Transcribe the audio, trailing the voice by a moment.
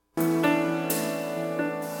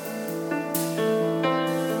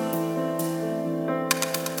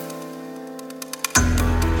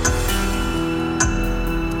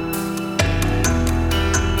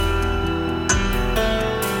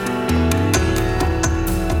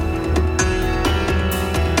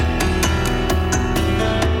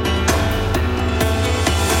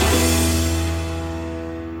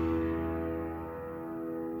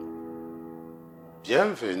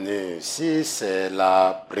Bienvenue. Si c'est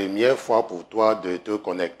la première fois pour toi de te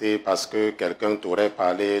connecter parce que quelqu'un t'aurait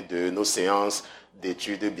parlé de nos séances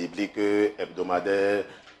d'études bibliques hebdomadaires,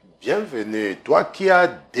 bienvenue. Toi qui as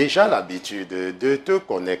déjà l'habitude de te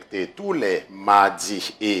connecter tous les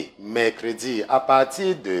mardis et mercredis à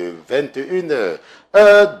partir de 21h,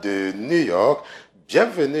 heure de New York,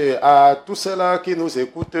 bienvenue à tous ceux-là qui nous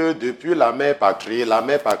écoutent depuis la mère patrie. La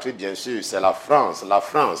mère patrie, bien sûr, c'est la France. La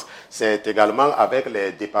France, c'est également avec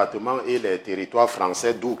les départements et les territoires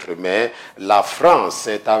français d'outre-mer. La France,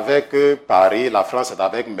 c'est avec Paris. La France, c'est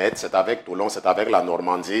avec Metz, c'est avec Toulon, c'est avec la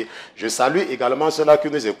Normandie. Je salue également ceux-là qui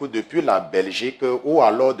nous écoutent depuis la Belgique ou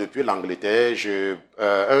alors depuis l'Angleterre.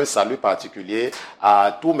 Un salut particulier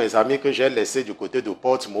à tous mes amis que j'ai laissés du côté de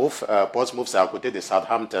Portsmouth. Portsmouth, c'est à côté de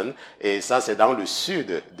Southampton. Et ça, c'est dans le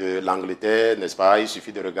sud de l'Angleterre, n'est-ce pas? Il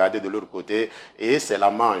suffit de regarder de l'autre côté. Et c'est la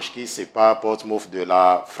Manche qui sépare Portsmouth de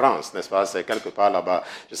la France, n'est-ce pas? C'est quelque part là-bas.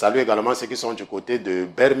 Je salue également ceux qui sont du côté de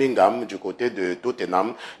Birmingham, du côté de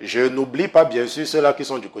Tottenham. Je n'oublie pas, bien sûr, ceux-là qui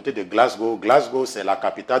sont du côté de Glasgow. Glasgow, c'est la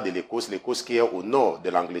capitale de l'Écosse. L'Écosse qui est au nord de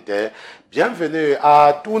l'Angleterre. Bienvenue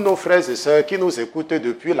à tous nos frères et sœurs qui nous écoutent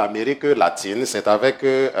depuis l'Amérique latine. C'est avec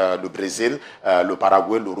le Brésil, le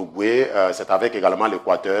Paraguay, l'Uruguay. C'est avec également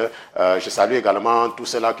l'Équateur. Je salue également tous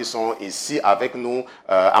ceux-là qui sont ici avec nous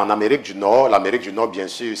en Amérique du Nord. L'Amérique du Nord, bien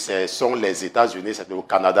sûr, ce sont les États-Unis, c'est le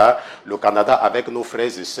Canada. Le Canada avec nos frères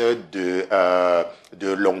et sœurs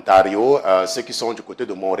de l'Ontario, ceux qui sont du côté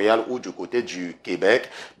de Montréal ou du côté du Québec.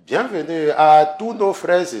 Bienvenue à tous nos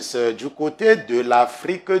frères et sœurs du côté de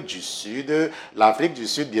l'Afrique du Sud. L'Afrique du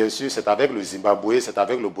Sud, bien sûr, c'est avec le Zimbabwe, c'est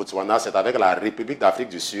avec le Botswana, c'est avec la République d'Afrique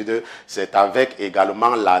du Sud, c'est avec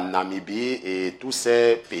également la Namibie et tous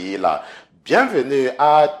ces pays-là. Bienvenue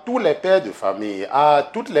à tous les pères de famille, à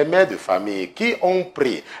toutes les mères de famille qui ont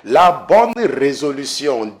pris la bonne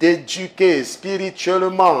résolution d'éduquer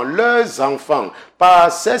spirituellement leurs enfants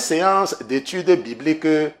par ces séances d'études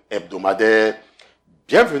bibliques hebdomadaires.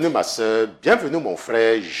 Bienvenue ma soeur, bienvenue mon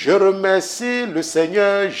frère. Je remercie le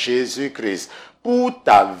Seigneur Jésus-Christ pour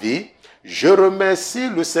ta vie. Je remercie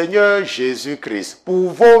le Seigneur Jésus-Christ pour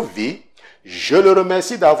vos vies. Je le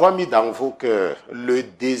remercie d'avoir mis dans vos cœurs le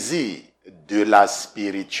désir de la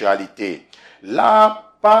spiritualité.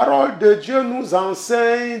 La parole de Dieu nous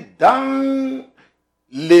enseigne dans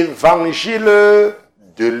l'évangile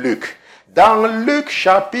de Luc. Dans Luc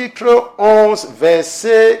chapitre 11,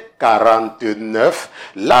 verset 49,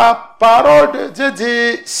 la parole de Dieu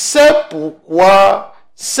dit, c'est pourquoi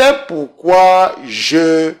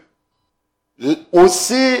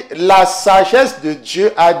aussi la sagesse de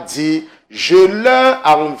Dieu a dit, je leur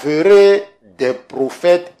enverrai des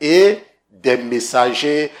prophètes et des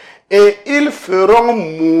messagers, et ils feront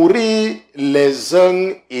mourir les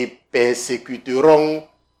uns et persécuteront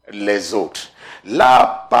les autres.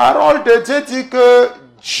 La parole de Dieu dit que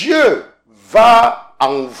Dieu va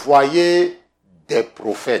envoyer des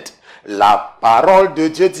prophètes. La parole de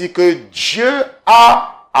Dieu dit que Dieu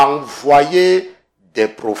a envoyé des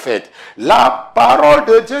prophètes. La parole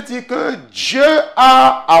de Dieu dit que Dieu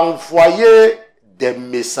a envoyé des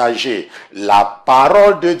messagers. La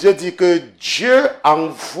parole de Dieu dit que Dieu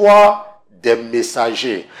envoie des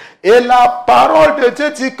messagers. Et la parole de Dieu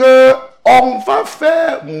dit que on va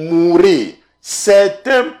faire mourir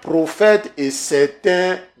certains prophètes et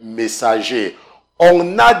certains messagers.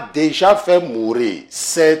 On a déjà fait mourir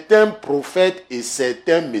certains prophètes et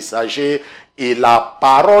certains messagers. Et la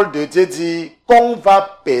parole de Dieu dit qu'on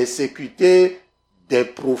va persécuter des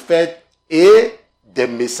prophètes et des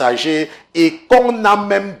messagers et qu'on a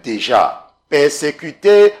même déjà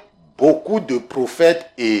persécuté beaucoup de prophètes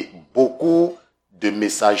et beaucoup de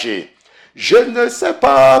messagers. Je ne sais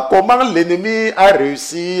pas comment l'ennemi a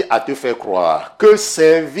réussi à te faire croire que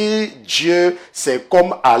servir Dieu, c'est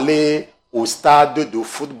comme aller au stade de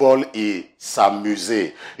football et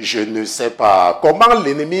s'amuser. Je ne sais pas comment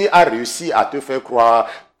l'ennemi a réussi à te faire croire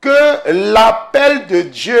que l'appel de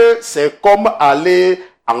Dieu, c'est comme aller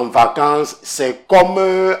en vacances, c'est comme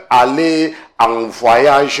aller en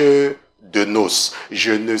voyage de noces.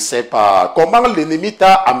 Je ne sais pas comment l'ennemi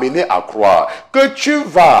t'a amené à croire que tu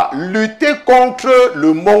vas lutter contre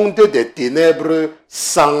le monde des ténèbres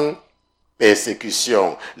sans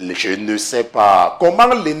persécution. Je ne sais pas comment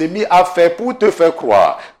l'ennemi a fait pour te faire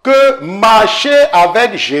croire que marcher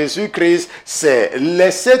avec Jésus-Christ, c'est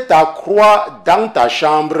laisser ta croix dans ta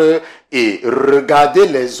chambre et regarder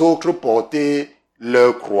les autres porter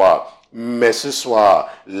leur croix. Mais ce soir,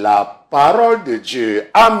 la parole de Dieu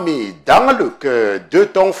a mis dans le cœur de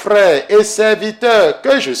ton frère et serviteur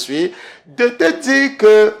que je suis de te dire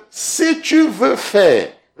que si tu veux faire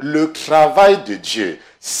le travail de Dieu,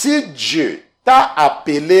 si Dieu t'a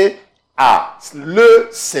appelé à le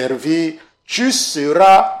servir, tu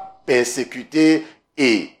seras persécuté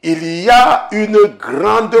et il y a une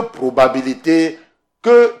grande probabilité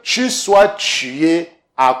que tu sois tué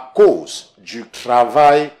à cause du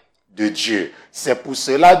travail de Dieu. C'est pour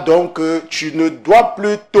cela donc que tu ne dois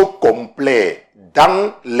plus te complaire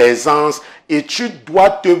dans l'aisance et tu dois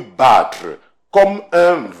te battre comme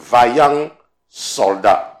un vaillant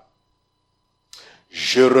soldat.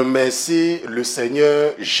 Je remercie le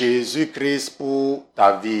Seigneur Jésus-Christ pour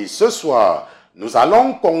ta vie. Ce soir, nous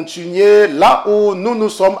allons continuer là où nous nous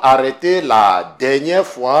sommes arrêtés la dernière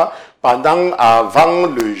fois avant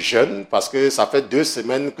le jeûne, parce que ça fait 2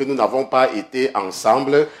 semaines que nous n'avons pas été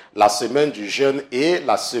ensemble, la semaine du jeûne et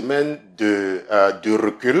la semaine de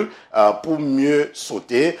recul pour mieux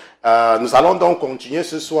sauter. Nous allons donc continuer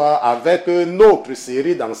ce soir avec notre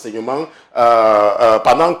série d'enseignements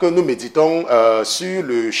pendant que nous méditons sur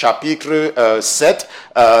le chapitre 7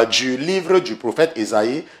 du livre du prophète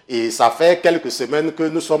Ésaïe. Et ça fait quelques semaines que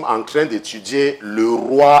nous sommes en train d'étudier le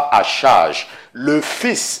roi Achaz, le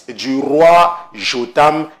fils du roi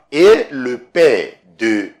Jotam et le père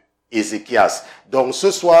de Ézéchias. Donc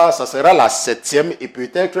ce soir, ça sera la 7e et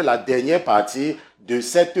peut-être la dernière partie de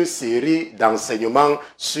cette série d'enseignements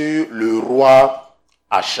sur le roi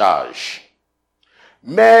Achaz.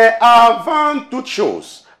 Mais avant toute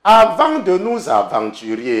chose, avant de nous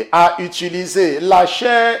aventurer à utiliser la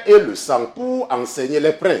chair et le sang pour enseigner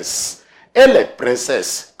les princes et les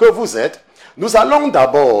princesses que vous êtes, nous allons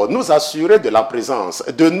d'abord nous assurer de la présence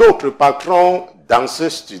de notre patron dans ce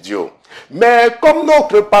studio. Mais comme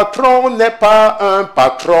notre patron n'est pas un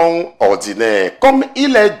patron ordinaire, comme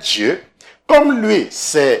il est Dieu, comme lui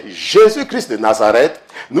c'est Jésus-Christ de Nazareth,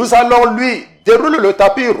 nous allons lui dérouler le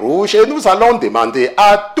tapis rouge et nous allons demander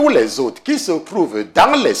à tous les autres qui se trouvent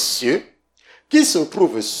dans les cieux, qui se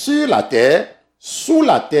trouvent sur la terre, sous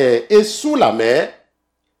la terre et sous la mer,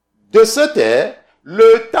 de se taire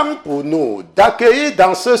le temps pour nous d'accueillir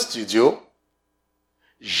dans ce studio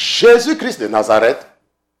Jésus-Christ de Nazareth.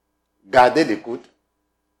 Gardez l'écoute.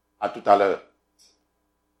 À tout à l'heure.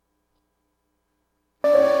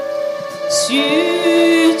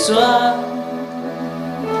 Sur toi,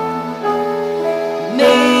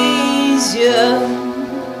 mes yeux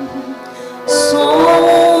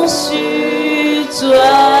sont sur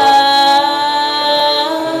toi.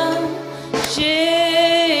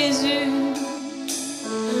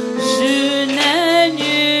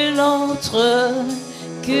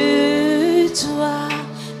 Que toi,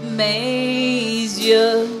 mes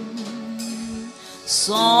yeux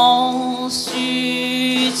sont sur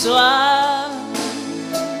toi,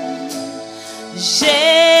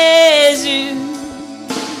 Jésus,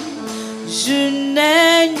 je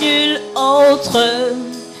n'ai nul autre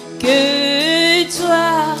que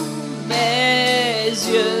toi, mes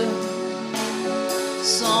yeux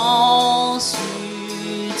sont sur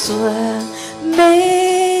toi,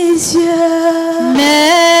 mes yeux,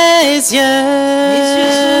 mes yeux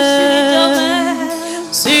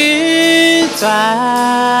sont sur toi,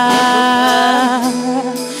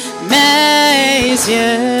 mes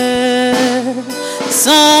yeux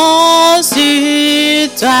sont sur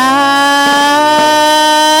toi,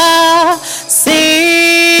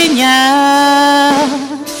 Seigneur,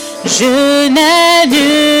 je n'ai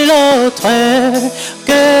nul autre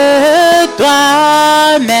que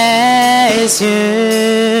toi, mes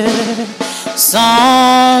yeux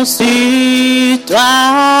sont sur toi,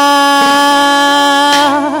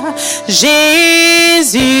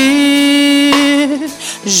 Jésus,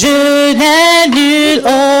 je n'ai nul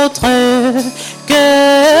autre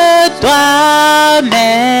que toi,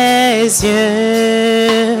 mes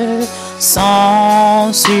yeux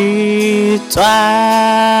sont sur toi.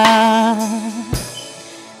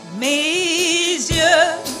 Mes yeux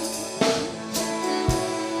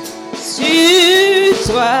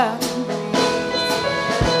sur toi,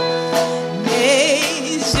 mes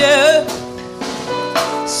yeux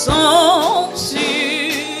sont sur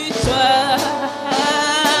toi,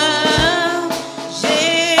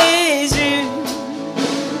 Jésus,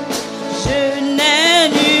 je n'ai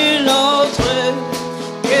nul autre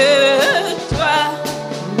que toi,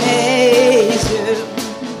 mes yeux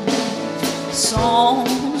sont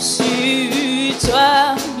sur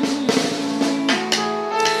toi,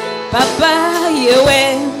 Papa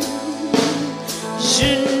Yahweh,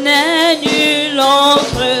 je n'ai nul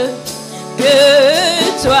autre que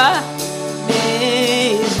toi,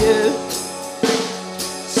 mes yeux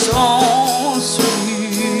sont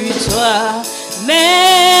sur toi,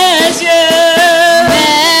 mes yeux,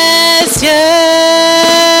 Mes yeux.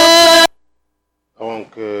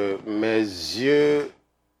 Donc, mes yeux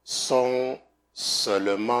sont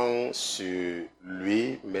sur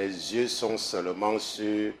lui, mes yeux sont seulement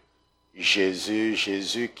sur Jésus,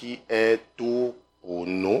 Jésus qui est tout pour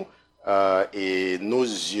nous. Et nos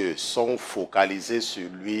yeux sont focalisés sur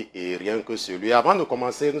lui et rien que sur lui. Avant de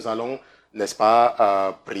commencer, nous allons, n'est-ce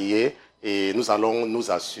pas, prier et nous allons nous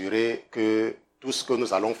assurer que tout ce que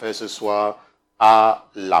nous allons faire ce soir a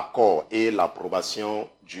l'accord et l'approbation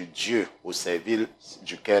du Dieu au service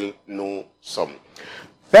duquel nous sommes.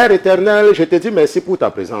 Père éternel, je te dis merci pour ta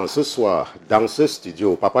présence ce soir dans ce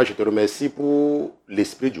studio. Papa, je te remercie pour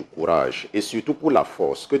l'esprit du courage et surtout pour la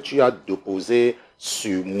force que tu as déposée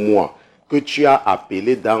sur moi, que tu as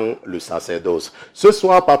appelé dans le sacerdoce. Ce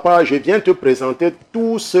soir, papa, je viens te présenter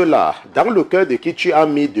tout cela dans le cœur de qui tu as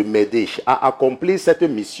mis de m'aider à accomplir cette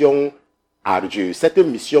mission ardue, cette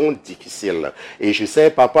mission difficile. Et je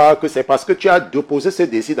sais, papa, que c'est parce que tu as déposé ce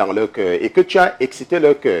désir dans leur cœur et que tu as excité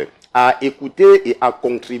leur cœur à écouter et à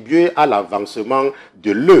contribuer à l'avancement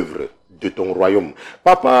de l'œuvre de ton royaume.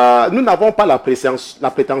 Papa, nous n'avons pas la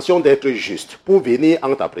prétention d'être juste pour venir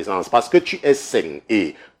en ta présence parce que tu es saint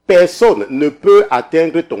et personne ne peut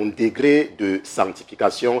atteindre ton degré de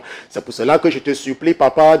sanctification. C'est pour cela que je te supplie,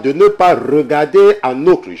 papa, de ne pas regarder à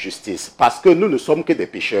notre justice parce que nous ne sommes que des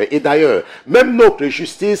pécheurs. Et d'ailleurs, même notre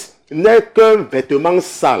justice n'est qu'un vêtement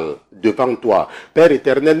sale devant toi. Père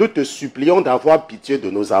éternel, nous te supplions d'avoir pitié de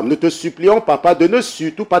nos âmes. Nous te supplions, papa, de ne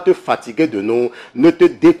surtout pas te fatiguer de nous. Ne te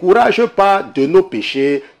décourage pas de nos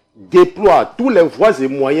péchés. Déploie tous les voies et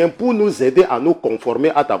moyens pour nous aider à nous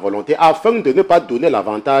conformer à ta volonté afin de ne pas donner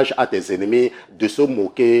l'avantage à tes ennemis de se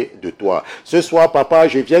moquer de toi. Ce soir, papa,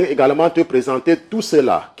 je viens également te présenter tous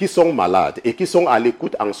ceux-là qui sont malades et qui sont à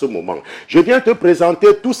l'écoute en ce moment. Je viens te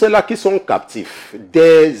présenter tous ceux-là qui sont captifs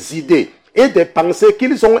des idées et des pensées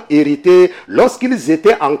qu'ils ont héritées lorsqu'ils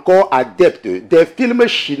étaient encore adeptes des films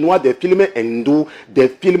chinois, des films hindous, des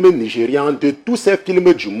films nigérians, de tous ces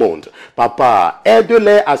films du monde. Papa,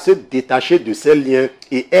 aide-les à se détacher de ces liens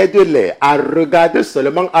et aide-les à regarder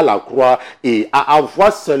seulement à la croix et à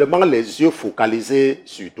avoir seulement les yeux focalisés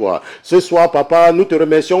sur toi. Ce soir, papa, nous te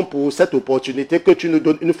remercions pour cette opportunité que tu nous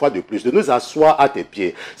donnes une fois de plus de nous asseoir à tes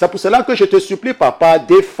pieds. C'est pour cela que je te supplie, papa,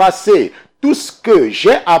 d'effacer tout ce que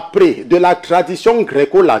j'ai appris de la tradition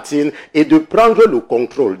gréco-latine et de prendre le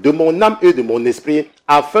contrôle de mon âme et de mon esprit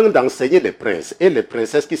afin d'enseigner les princes et les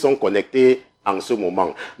princesses qui sont connectés en ce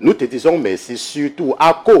moment. Nous te disons merci surtout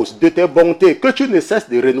à cause de tes bontés que tu ne cesses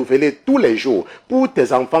de renouveler tous les jours pour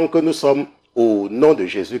tes enfants que nous sommes au nom de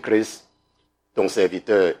Jésus-Christ, ton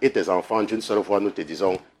serviteur et tes enfants d'une seule voix. Nous te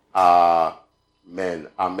disons Amen,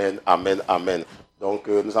 Amen, Amen, Amen. Donc,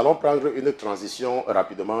 nous allons prendre une transition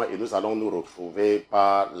rapidement et nous allons nous retrouver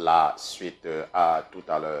par la suite. À tout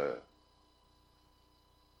à l'heure.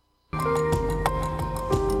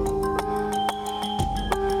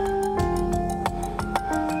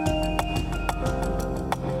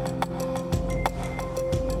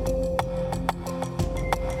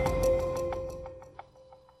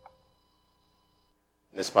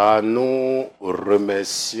 N'est-ce pas? Nous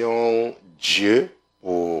remercions Dieu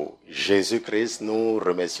pour Jésus-Christ. Nous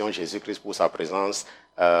remercions Jésus-Christ pour sa présence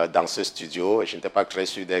dans ce studio. Je n'étais pas très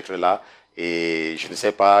sûr d'être là et je ne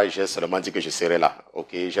sais pas, j'ai seulement dit que je serai là. Ok,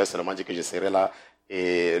 j'ai seulement dit que je serai là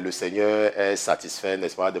et le Seigneur est satisfait,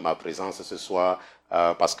 n'est-ce pas, de ma présence ce soir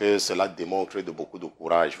parce que cela démontre de beaucoup de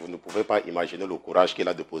courage. Vous ne pouvez pas imaginer le courage qu'il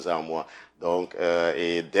a déposé en moi. Donc,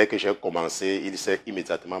 et dès que j'ai commencé, il s'est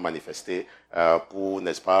immédiatement manifesté pour,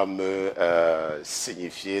 n'est-ce pas, me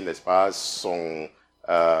signifier, n'est-ce pas,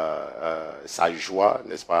 sa joie,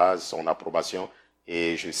 n'est-ce pas, son approbation.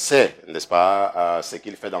 Et je sais, n'est-ce pas, ce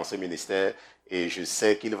qu'il fait dans ce ministère et je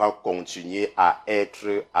sais qu'il va continuer à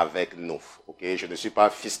être avec nous. Okay? Je ne suis pas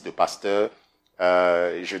fils de pasteur,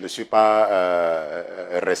 je ne suis pas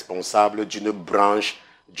responsable d'une branche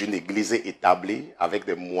d'une église établie avec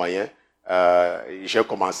des moyens. J'ai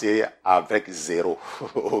commencé avec zéro.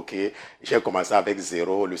 Ok, j'ai commencé avec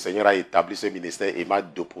zéro. Le Seigneur a établi ce ministère et m'a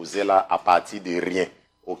déposé là à partir de rien.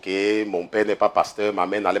 Ok, mon père n'est pas pasteur, ma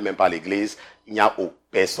mère n'allait même pas à l'église. Il n'y a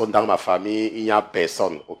personne dans ma famille, il n'y a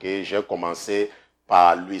personne. Ok, j'ai commencé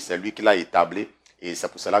par lui, c'est lui qui l'a établi et c'est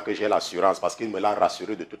pour cela que j'ai l'assurance parce qu'il me l'a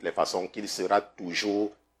rassuré de toutes les façons qu'il sera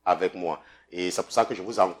toujours avec moi. Et c'est pour ça que je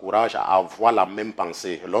vous encourage à avoir la même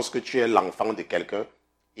pensée. Lorsque tu es l'enfant de quelqu'un,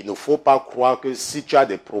 il ne faut pas croire que si tu as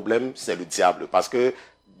des problèmes, c'est le diable. Parce que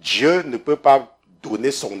Dieu ne peut pas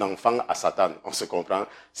donner son enfant à Satan. On se comprend?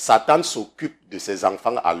 Satan s'occupe de ses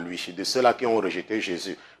enfants à lui, de ceux-là qui ont rejeté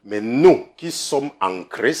Jésus. Mais nous, qui sommes en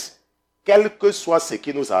Christ, quel que soit ce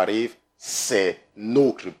qui nous arrive, c'est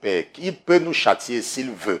notre Père. Il peut nous châtier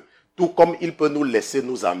s'il veut. Tout comme il peut nous laisser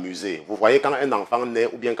nous amuser. Vous voyez, quand un enfant naît,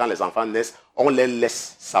 ou bien quand les enfants naissent, on les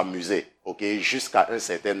laisse s'amuser, ok, jusqu'à un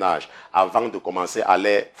certain âge, avant de commencer à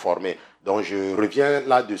les former. Donc, je reviens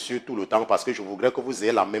là-dessus tout le temps parce que je voudrais que vous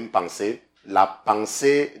ayez la même pensée, la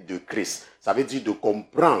pensée de Christ. Ça veut dire de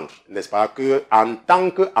comprendre, n'est-ce pas, que en tant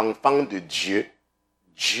qu'enfant de Dieu,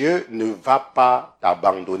 Dieu ne va pas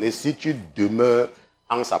t'abandonner si tu demeures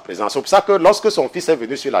en sa présence. C'est pour ça que lorsque son Fils est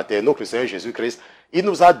venu sur la terre, notre Seigneur Jésus-Christ, il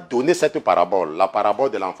nous a donné cette parabole, la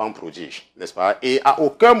parabole de l'enfant prodige, n'est-ce pas? Et à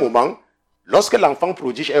aucun moment, lorsque l'enfant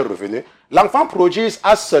prodige est revenu, l'enfant prodige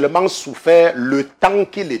a seulement souffert le temps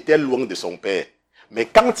qu'il était loin de son père. Mais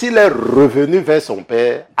quand il est revenu vers son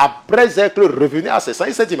père, après être revenu à ses sens,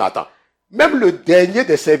 il s'est dit, mais attends, même le dernier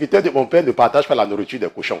des serviteurs de mon père ne partage pas la nourriture des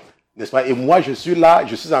cochons, n'est-ce pas? Et moi, je suis là,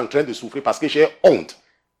 je suis en train de souffrir parce que j'ai honte.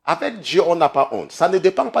 Avec Dieu, on n'a pas honte. Ça ne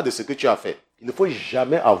dépend pas de ce que tu as fait. Il ne faut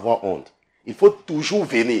jamais avoir honte. Il faut toujours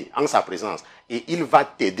venir en sa présence et il va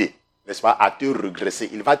t'aider, n'est-ce pas, à te regresser.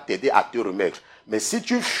 Il va t'aider à te remettre. Mais si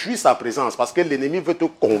tu fuis sa présence parce que l'ennemi veut te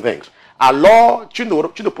convaincre, alors tu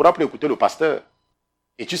ne pourras plus écouter le pasteur.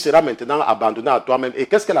 Et tu seras maintenant abandonné à toi-même. Et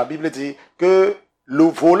qu'est-ce que la Bible dit? Que le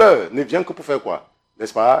voleur ne vient que pour faire quoi?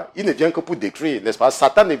 N'est-ce pas? Il ne vient que pour détruire, n'est-ce pas?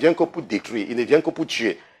 Satan ne vient que pour détruire. Il ne vient que pour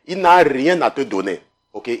tuer. Il n'a rien à te donner.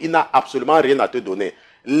 Ok? Il n'a absolument rien à te donner.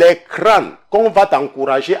 Les crânes qu'on va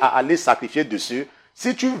t'encourager à aller sacrifier dessus,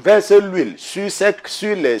 si tu verses l'huile sur ces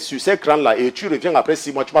crânes-là et tu reviens après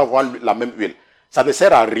 6 mois, tu vas avoir la même huile. Ça ne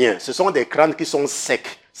sert à rien. Ce sont des crânes qui sont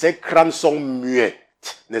secs. Ces crânes sont muets,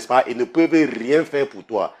 n'est-ce pas? Ils ne peuvent rien faire pour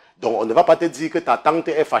toi. Donc, on ne va pas te dire que ta tante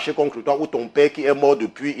est fâchée contre toi ou ton père qui est mort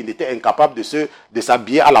depuis, il était incapable de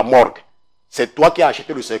s'habiller à la morgue. C'est toi qui as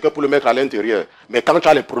acheté le cercueil pour le mettre à l'intérieur. Mais quand tu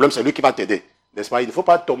as les problèmes, c'est lui qui va t'aider. N'est-ce pas? Il ne faut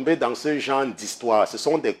pas tomber dans ce genre d'histoire. Ce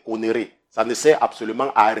sont des conneries. Ça ne sert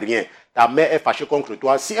absolument à rien. Ta mère est fâchée contre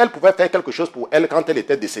toi. Si elle pouvait faire quelque chose pour elle quand elle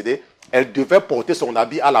était décédée, elle devait porter son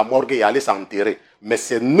habit à la morgue et aller s'enterrer. Mais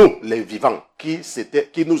c'est nous, les vivants, qui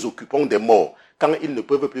nous occupons des morts quand ils ne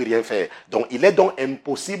peuvent plus rien faire. Donc, il est donc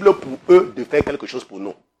impossible pour eux de faire quelque chose pour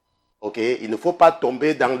nous. Ok? Il ne faut pas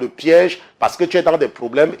tomber dans le piège parce que tu es dans des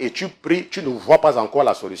problèmes et tu pries, tu ne vois pas encore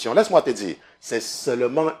la solution. Laisse-moi te dire, c'est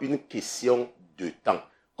seulement une question de temps.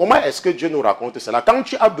 Comment est-ce que Dieu nous raconte cela? Quand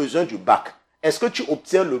tu as besoin du bac, est-ce que tu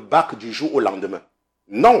obtiens le bac du jour au lendemain?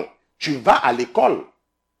 Non, tu vas à l'école.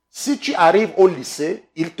 Si tu arrives au lycée,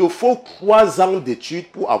 il te faut 3 ans d'études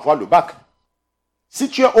pour avoir le bac. Si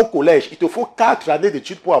tu es au collège, il te faut 4 années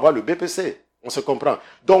d'études pour avoir le BPC. On se comprend.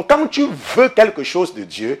 Donc, quand tu veux quelque chose de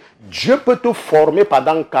Dieu, Dieu peut te former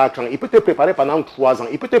pendant 4 ans. Il peut te préparer pendant 3 ans.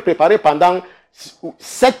 Il peut te préparer pendant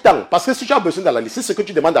 7 ans. Parce que si tu as besoin de la licence, ce que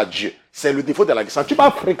tu demandes à Dieu, c'est le défaut de la licence. Tu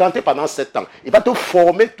vas fréquenter pendant 7 ans. Il va te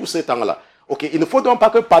former tout ce temps-là. Ok, il ne faut donc pas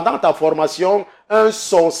que pendant ta formation, un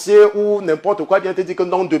sorcier ou n'importe quoi vient te dire que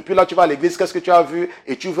non, depuis là, tu vas à l'église, qu'est-ce que tu as vu?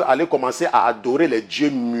 Et tu veux aller commencer à adorer les dieux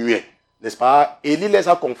muets. N'est-ce pas? Élie les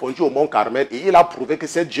a confondus au mont Carmel et il a prouvé que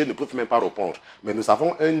ces dieux ne peuvent même pas répondre. Mais nous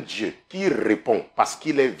avons un Dieu qui répond parce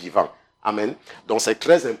qu'il est vivant. Amen. Donc c'est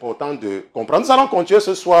très important de comprendre. Nous allons continuer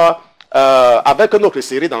ce soir avec notre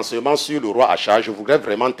série d'enseignements sur le roi Achaz. Je voudrais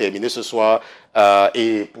vraiment terminer ce soir.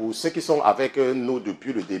 Et pour ceux qui sont avec nous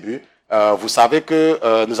depuis le début, vous savez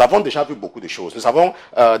que nous avons déjà vu beaucoup de choses. Nous avons,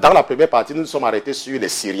 dans la première partie, nous nous sommes arrêtés sur les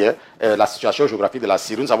Syriens, la situation géographique de la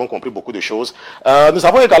Syrie. Nous avons compris beaucoup de choses. Nous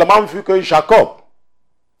avons également vu que Jacob,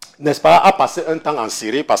 n'est-ce pas, a passé un temps en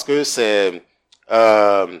Syrie parce que c'est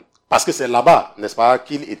là-bas, n'est-ce pas,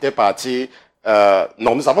 qu'il était parti.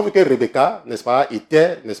 Non, nous avons vu que Rebecca, n'est-ce pas,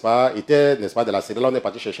 était, n'est-ce pas, de la Syrie. Là, on est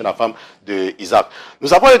parti chercher la femme de Isaac.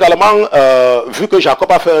 Nous avons également vu que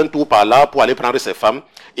Jacob a fait un tour par là pour aller prendre ses femmes.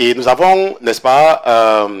 Et nous avons, n'est-ce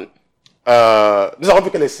pas, nous avons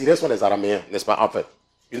vu que les Syriens sont les Araméens, n'est-ce pas, en fait.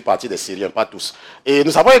 Une partie des Syriens, pas tous. Et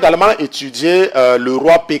nous avons également étudié le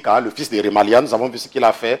roi Péka, le fils de Rémalia. Nous avons vu ce qu'il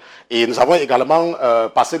a fait. Et nous avons également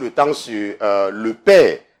passé le temps sur le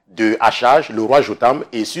père de Achaz, le roi Jotam,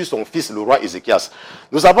 et sur son fils, le roi Ézéchias.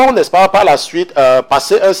 Nous avons, n'est-ce pas, par la suite,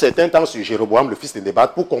 passé un certain temps sur Jéroboam, le fils de Nébat,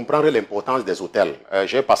 pour comprendre l'importance des autels.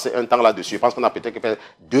 J'ai passé un temps là-dessus. Je pense qu'on a peut-être fait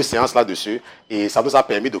 2 séances là-dessus, et ça nous a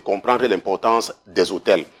permis de comprendre l'importance des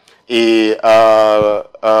autels. Et nous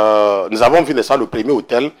avons vu, n'est-ce pas, le premier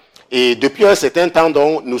autel. Et depuis un certain temps,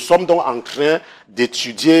 donc, nous sommes donc en train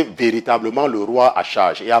d'étudier véritablement le roi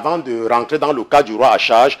Achaz. Et avant de rentrer dans le cas du roi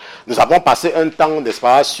Achaz, nous avons passé un temps, n'est-ce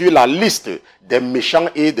pas, sur la liste des méchants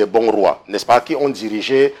et des bons rois, n'est-ce pas, qui ont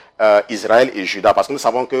dirigé Israël et Juda. Parce que nous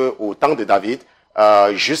savons qu'au temps de David,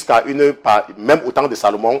 jusqu'à même au temps de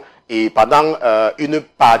Salomon, et pendant une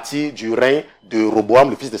partie du règne de Roboam,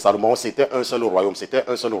 le fils de Salomon, c'était un seul royaume. C'était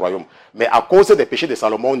un seul royaume. Mais à cause des péchés de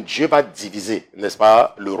Salomon, Dieu va diviser, n'est-ce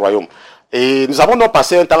pas, le royaume. Et nous avons donc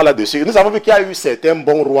passé un temps là-dessus. Nous avons vu qu'il y a eu certains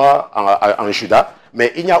bons rois en Juda,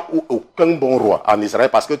 mais il n'y a aucun bon roi en Israël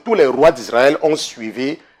parce que tous les rois d'Israël ont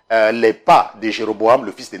suivi les pas de Jéroboam,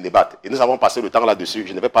 le fils de Nébat. Et nous avons passé le temps là-dessus.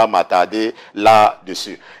 Je ne vais pas m'attarder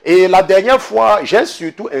là-dessus. Et la dernière fois, j'ai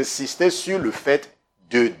surtout insisté sur le fait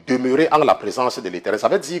de demeurer en la présence de l'Éternel. Ça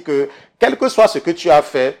veut dire que, quel que soit ce que tu as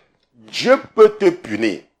fait, Dieu peut te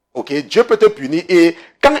punir. Ok, Dieu peut te punir et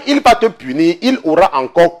quand il va te punir, il aura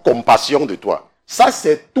encore compassion de toi. Ça,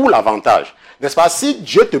 c'est tout l'avantage. N'est-ce pas? Si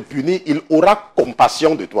Dieu te punit, il aura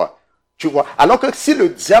compassion de toi. Tu vois? Alors que si le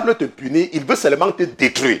diable te punit, il veut seulement te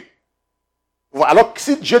détruire. Alors que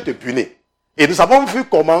si Dieu te punit, et nous avons vu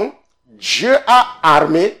comment Dieu a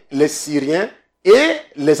armé les Syriens et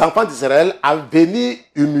les enfants d'Israël à venir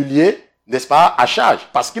humilier, n'est-ce pas, Achaz,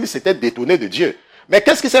 parce qu'ils s'étaient détournés de Dieu. Mais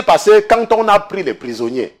qu'est-ce qui s'est passé quand on a pris les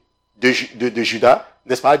prisonniers de Juda,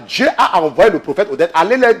 n'est-ce pas? Dieu a envoyé le prophète Odette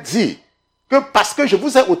aller leur dire que parce que je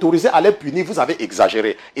vous ai autorisé à les punir, vous avez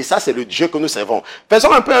exagéré. Et ça, c'est le Dieu que nous servons.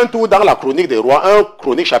 Faisons un peu un tour dans la chronique des rois, 1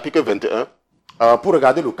 Chronique chapitre 21, pour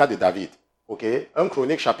regarder le cas de David. Ok, 1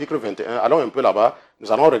 Chronique chapitre 21, allons un peu là-bas.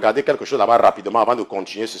 Nous allons regarder quelque chose là-bas rapidement avant de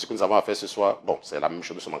continuer sur ce que nous avons à faire ce soir. Bon, c'est la même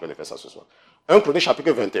chose, nous sommes en train de faire ça ce soir. 1 Chronique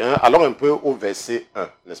chapitre 21, allons un peu au verset 1,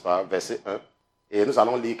 n'est-ce pas? Verset 1. Et nous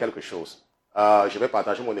allons lire quelque chose. Je vais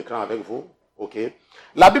partager mon écran avec vous. Ok.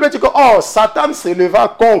 La Bible dit que, Satan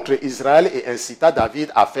s'éleva contre Israël et incita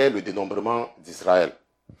David à faire le dénombrement d'Israël.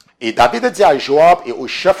 Et David dit à Joab et aux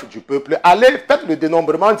chefs du peuple, allez, faites le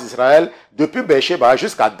dénombrement d'Israël depuis Beersheba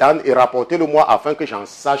jusqu'à Dan et rapportez-le-moi afin que j'en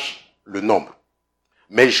sache le nombre.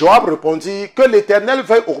 Mais Joab répondit, que l'Éternel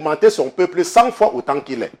veuille augmenter son peuple 100 fois autant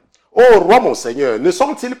qu'il est. Ô roi mon Seigneur, ne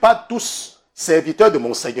sont-ils pas tous serviteurs de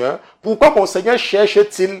mon Seigneur? Pourquoi mon Seigneur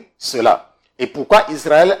cherche-t-il cela? Et pourquoi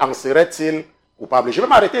Israël en serait-il coupable? Je vais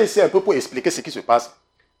m'arrêter ici un peu pour expliquer ce qui se passe.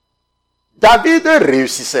 David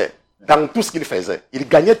réussissait dans tout ce qu'il faisait. Il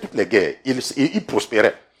gagnait toutes les guerres. Il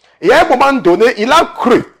prospérait. Et à un moment donné, il a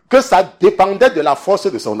cru que ça dépendait de la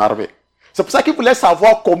force de son armée. C'est pour ça qu'il voulait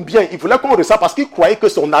savoir combien. Il voulait qu'on ressent parce qu'il croyait que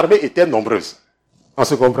son armée était nombreuse. On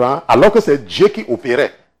se comprend? Alors que c'est Dieu qui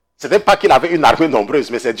opérait. Ce n'est pas qu'il avait une armée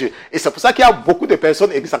nombreuse, mais c'est Dieu. Et c'est pour ça qu'il y a beaucoup de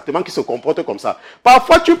personnes exactement qui se comportent comme ça.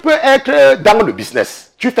 Parfois, tu peux être dans le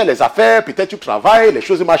business. Tu fais les affaires, peut-être tu travailles, les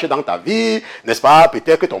choses marchent dans ta vie, n'est-ce pas?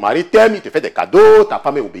 Peut-être que ton mari t'aime, il te fait des cadeaux, ta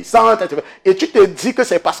femme est obéissante, et tu te dis que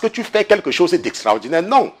c'est parce que tu fais quelque chose d'extraordinaire.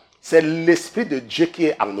 Non, c'est l'Esprit de Dieu qui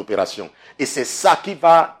est en opération. Et c'est ça qui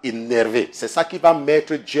va énerver, c'est ça qui va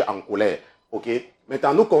mettre Dieu en colère. Ok?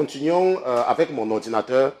 Maintenant, nous continuons avec mon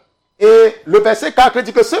ordinateur. Et le verset 4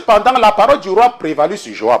 dit que cependant la parole du roi prévalut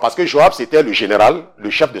sur Joab, parce que Joab c'était le général, le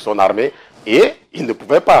chef de son armée, et il ne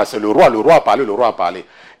pouvait pas, c'est le roi a parlé, le roi a parlé.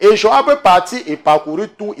 Et Joab partit et parcourut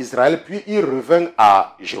tout Israël, puis il revint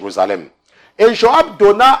à Jérusalem. Et Joab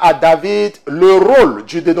donna à David le rôle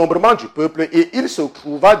du dénombrement du peuple, et il se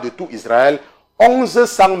trouva de tout Israël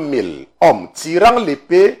 1100 000 hommes tirant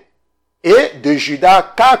l'épée, et de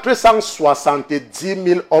Juda 470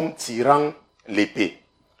 000 hommes tirant l'épée.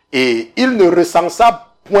 Et il ne recensa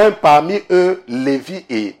point parmi eux Lévi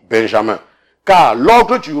et Benjamin, car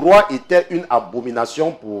l'ordre du roi était une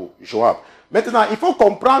abomination pour Joab. Maintenant, il faut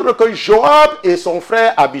comprendre que Joab et son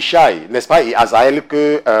frère Abishai, n'est-ce pas, et Azaël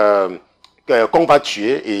qu'on va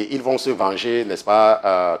tuer, et ils vont se venger, n'est-ce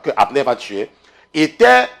pas, que Abner va tuer,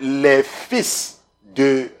 étaient les fils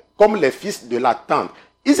comme les fils de la tante.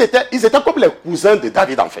 Ils étaient comme les cousins de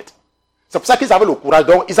David, en fait. C'est pour ça qu'ils avaient le courage.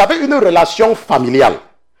 Donc, ils avaient une relation familiale.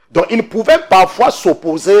 Donc, ils pouvaient parfois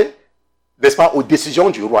s'opposer, n'est-ce pas, aux décisions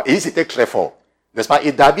du roi. Et ils étaient très forts, n'est-ce pas.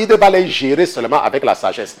 Et David va les gérer seulement avec la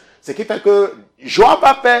sagesse. Ce qui fait que Joab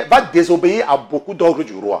va désobéir à beaucoup d'ordres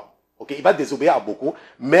du roi. Okay? Il va désobéir à beaucoup.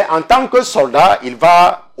 Mais en tant que soldat, il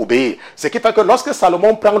va obéir. Ce qui fait que lorsque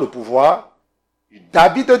Salomon prend le pouvoir,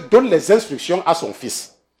 David donne les instructions à son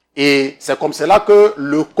fils. Et c'est comme cela que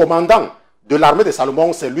le commandant de l'armée de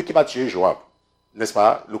Salomon, c'est lui qui va tuer Joab. N'est-ce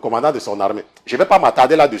pas, le commandant de son armée. Je ne vais pas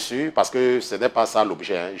m'attarder là-dessus parce que ce n'est pas ça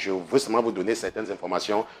l'objet. Hein. Je veux seulement vous donner certaines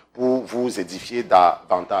informations pour vous édifier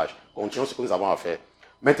davantage. Continuons ce que nous avons à faire.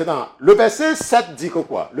 Maintenant, le verset 7 dit que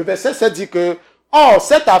quoi? Le verset 7 dit que,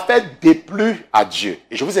 cette affaire déplut à Dieu.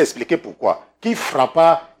 Et je vous ai expliqué pourquoi. Qui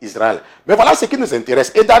frappa Israël. Mais voilà ce qui nous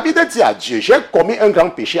intéresse. Et David dit à Dieu, j'ai commis un grand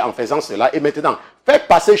péché en faisant cela. Et maintenant, fais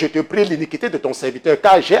passer, je te prie, l'iniquité de ton serviteur,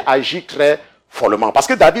 car j'ai agi très follement. Parce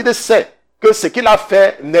que David sait que ce qu'il a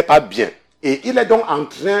fait n'est pas bien. Et il est donc en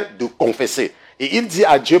train de confesser. Et il dit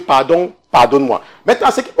à Dieu, pardonne-moi. Maintenant,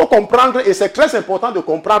 ce qu'il faut comprendre, et c'est très important de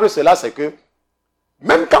comprendre cela, c'est que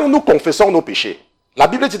même quand nous confessons nos péchés, la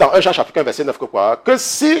Bible dit dans 1 Jean chapitre 1 verset 9 que quoi? Que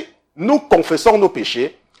si nous confessons nos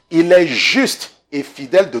péchés, il est juste et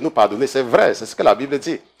fidèle de nous pardonner. C'est vrai, c'est ce que la Bible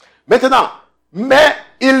dit. Maintenant, mais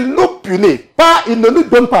il nous punit, pas, il ne nous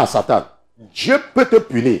donne pas à Satan. Dieu peut te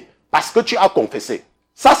punir parce que tu as confessé.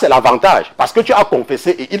 Ça, c'est l'avantage, parce que tu as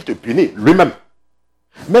confessé et il te punit lui-même.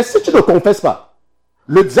 Mais si tu ne confesses pas,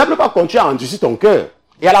 le diable va continuer à endurcir ton cœur.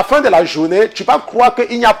 Et à la fin de la journée, tu vas croire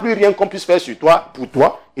qu'il n'y a plus rien qu'on puisse faire sur toi, pour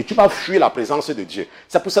toi, et tu vas fuir la présence de Dieu.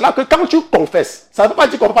 C'est pour cela que quand tu confesses, ça ne veut pas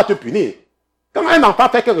dire qu'on ne va pas te punir. Quand un enfant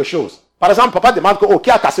fait quelque chose, par exemple, papa demande que,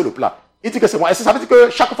 qui a cassé le plat? Il dit que c'est moi. Est-ce que ça veut dire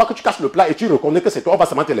que chaque fois que tu casses le plat et tu reconnais que c'est toi, on va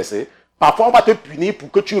seulement te laisser? Parfois, on va te punir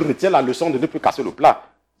pour que tu retiennes la leçon de ne plus casser le plat.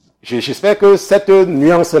 J'espère que cette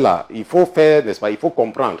nuance-là, il faut faire, n'est-ce pas, il faut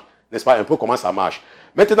comprendre, n'est-ce pas, un peu comment ça marche.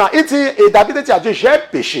 Maintenant, il dit, et David dit à Dieu, j'ai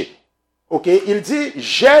péché. Ok, il dit,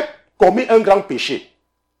 j'ai commis un grand péché.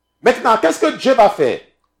 Maintenant, qu'est-ce que Dieu va faire?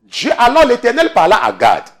 Dieu, alors l'Éternel parla à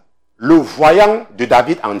Gad, le voyant de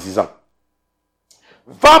David en disant,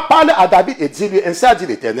 va parler à David et dis-lui, ainsi a dit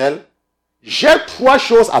l'Éternel, j'ai 3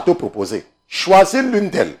 choses à te proposer. Choisis l'une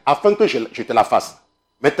d'elles, afin que je te la fasse.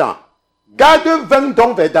 Maintenant, Gad vint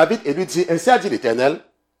donc vers David et lui dit, ainsi a dit l'Éternel,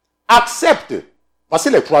 accepte, voici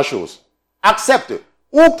les 3 choses, accepte,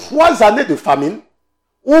 ou 3 années de famine,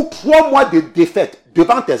 ou 3 mois de défaite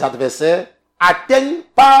devant tes adversaires, atteignent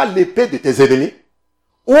par l'épée de tes ennemis,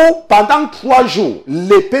 ou pendant 3 jours,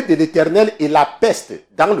 l'épée de l'Éternel et la peste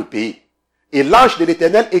dans le pays, et l'ange de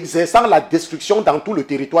l'Éternel exerçant la destruction dans tout le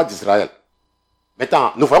territoire d'Israël.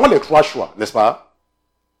 Maintenant, nous voyons les 3 choix, n'est-ce pas?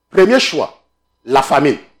 Premier choix, la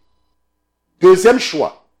famine. Deuxième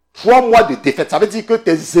choix, 3 mois de défaite. Ça veut dire que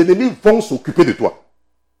tes ennemis vont s'occuper de toi.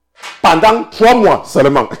 Pendant 3 mois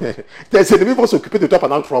seulement. Tes ennemis vont s'occuper de toi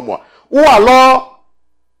pendant 3 mois. Ou alors,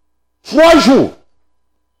 3 jours,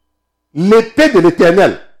 l'épée de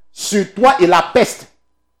l'Éternel sur toi et la peste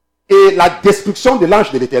et la destruction de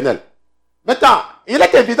l'ange de l'Éternel. Maintenant, il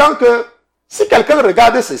est évident que si quelqu'un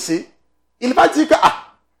regarde ceci, il va dire que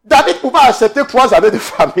David pouvait accepter 3 années de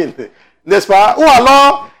famine, n'est-ce pas? Ou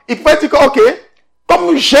alors, il pouvait dire que, ok,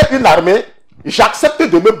 comme j'ai une armée, j'accepte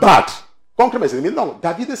de me battre contre mes ennemis. Non,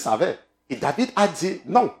 David savait. Et David a dit,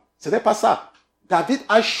 non, ce n'est pas ça. David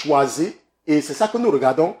a choisi, et c'est ça que nous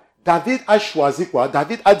regardons, David a choisi quoi?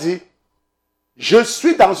 David a dit, je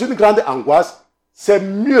suis dans une grande angoisse, c'est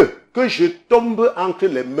mieux que je tombe entre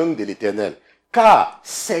les mains de l'Éternel, car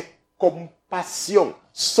ses compassions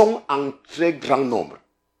sont en très grand nombre,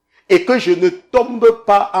 et que je ne tombe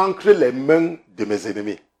pas entre les mains de mes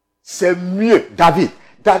ennemis. C'est mieux, David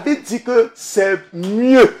dit que c'est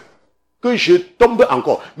mieux que je tombe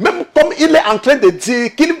encore. Même comme il est en train de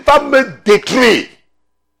dire qu'il va me détruire,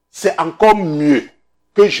 c'est encore mieux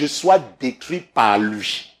que je sois détruit par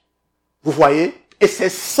lui. Vous voyez? Et c'est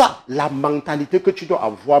ça la mentalité que tu dois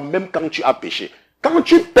avoir même quand tu as péché. Quand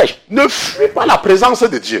tu pêches, ne fuis pas la présence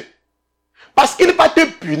de Dieu. Parce qu'il va te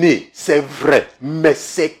punir, c'est vrai, mais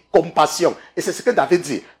ses compassions, et c'est ce que David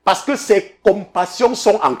dit, parce que ses compassions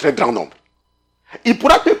sont en très grand nombre. Il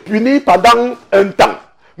pourra te punir pendant un temps,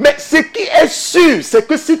 mais ce qui est sûr, c'est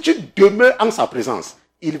que si tu demeures en sa présence,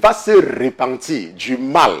 il va se repentir du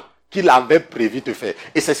mal qu'il avait prévu te faire.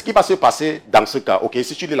 Et c'est ce qui va se passer dans ce cas. Ok,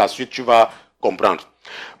 si tu lis la suite, tu vas comprendre.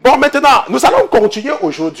 Bon, maintenant, nous allons continuer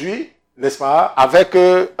aujourd'hui, n'est-ce pas, avec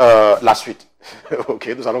la suite. Ok,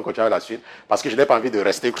 nous allons continuer avec la suite, parce que je n'ai pas envie de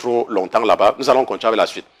rester trop longtemps là-bas. Nous allons continuer avec la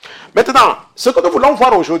suite. Maintenant, ce que nous voulons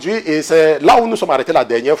voir aujourd'hui, et c'est là où nous sommes arrêtés la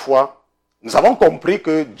dernière fois, nous avons compris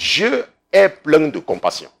que Dieu est plein de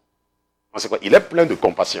compassion. C'est quoi? Il est plein de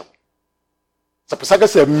compassion. C'est pour ça que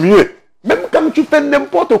c'est mieux, même quand tu fais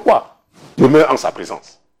n'importe quoi, demeure en sa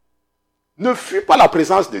présence. Ne fuis pas la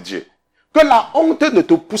présence de Dieu. Que la honte ne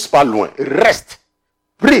te pousse pas loin. Reste.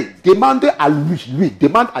 Prie. Demande à lui.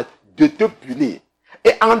 Demande de te punir.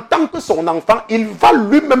 Et en tant que son enfant, il va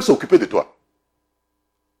lui-même s'occuper de toi.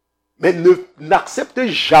 Mais n'accepte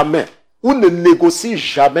jamais ou ne négocie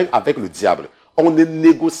jamais avec le diable. On ne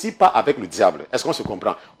négocie pas avec le diable. Est-ce qu'on se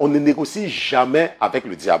comprend? On ne négocie jamais avec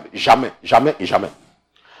le diable. Jamais, jamais et jamais.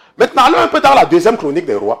 Maintenant, allons un peu dans la 2e chronique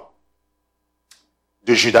des rois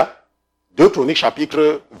de Juda. 2 Chroniques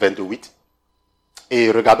chapitre 28. Et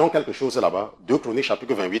regardons quelque chose là-bas. 2 Chroniques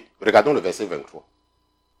chapitre 28. Regardons le verset 23.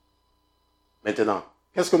 Maintenant,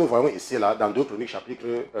 qu'est-ce que nous voyons ici là dans 2 Chroniques chapitre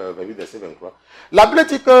 28 verset 23? La Bible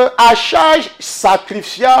dit que Achaz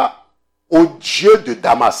sacrifia au dieu de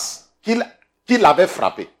Damas qu'il avait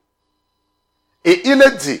frappé. Et il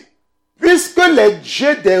dit, puisque les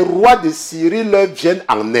dieux des rois de Syrie leur viennent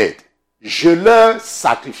en aide, je leur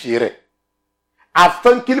sacrifierai,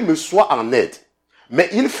 afin qu'ils me soient en aide. Mais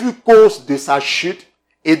il fut cause de sa chute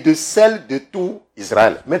et de celle de tout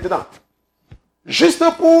Israël. Maintenant, juste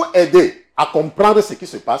pour aider à comprendre ce qui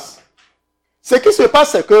se passe, c'est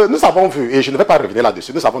que nous avons vu, et je ne vais pas revenir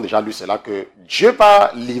là-dessus, nous avons déjà lu cela, que Dieu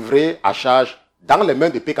va livrer Achaz dans les mains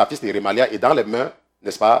de Péka, fils de Rémalia, et dans les mains,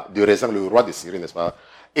 n'est-ce pas, de Rezin, le roi de Syrie, n'est-ce pas.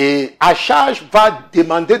 Et Achaz va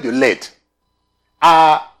demander de l'aide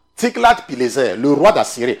à Tiglath-Piléser, le roi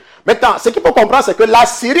d'Assyrie. Maintenant, ce qu'il faut comprendre, c'est que la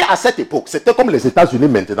Syrie à cette époque, c'était comme les États-Unis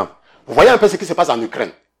maintenant. Vous voyez un peu ce qui se passe en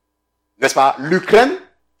Ukraine. N'est-ce pas? L'Ukraine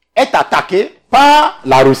est attaquée par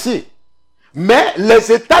la Russie. Mais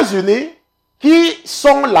les États-Unis, qui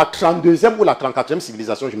sont la 32e ou la 34e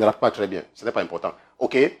civilisation, je ne me rappelle pas très bien, ce n'est pas important,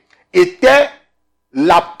 ok, étaient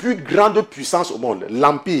la plus grande puissance au monde,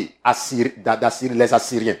 l'empire d'Assyrie, les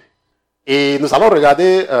Assyriens. Et nous allons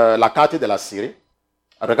regarder la carte de la Syrie.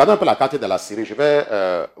 Regardons un peu la carte de la Syrie. Je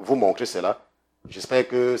vais vous montrer cela. J'espère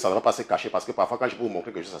que ça ne va pas se cacher parce que parfois quand je vais vous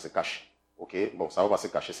montrer quelque chose, ça se cache. Ok, bon, ça ne va pas se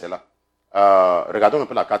cacher, c'est là. Regardons un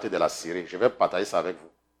peu la carte de la Syrie. Je vais partager ça avec vous.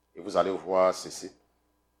 Et vous allez voir ceci.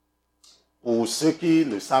 Pour ceux qui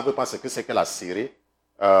ne savent pas ce que c'est que la Syrie,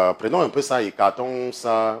 prenons un peu ça, écartons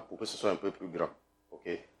ça pour que ce soit un peu plus grand. Ok,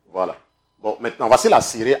 voilà. Bon, maintenant, voici la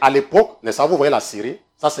Syrie. À l'époque, n'est-ce pas, vous voyez la Syrie.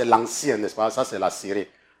 Ça, c'est l'ancien, n'est-ce pas? Ça, c'est la Syrie.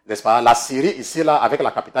 N'est-ce pas? La Syrie, ici, là, avec la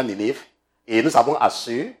capitale Ninive. Et nous avons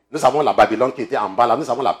Assur, nous avons la Babylone qui était en bas, là, nous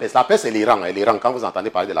avons la Perse. La Perse, c'est l'Iran. Et l'Iran, quand vous entendez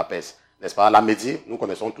parler de la Perse, n'est-ce pas? La Médie, nous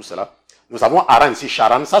connaissons tout cela. Nous avons Aran ici,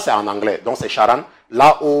 Charan. Ça, c'est en anglais. Donc, c'est Charan.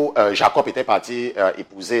 Là où Jacob était parti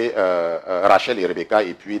épouser Rachel et Rebecca,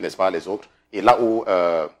 et puis, n'est-ce pas, les autres. Et là où,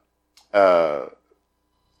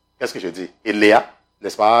 qu'est-ce que je dis? Et Léa,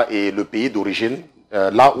 n'est-ce pas? Et le pays d'origine,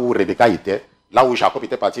 là où Rebecca était. Là où Jacob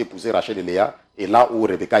était parti épouser Rachel et Léa, et là où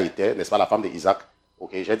Rebecca était, n'est-ce pas, la femme d'Isaac.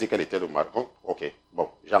 Ok, j'ai dit qu'elle était de Marco. Ok, bon,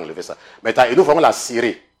 j'ai enlevé ça. Maintenant, et nous voyons la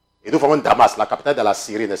Syrie. Et nous voyons Damas, la capitale de la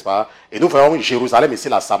Syrie, n'est-ce pas? Et nous voyons Jérusalem, ici,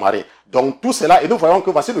 la Samarie. Donc, tout cela, et nous voyons que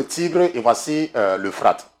voici le Tigre et voici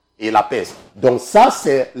l'Euphrate et la Perse. Donc, ça,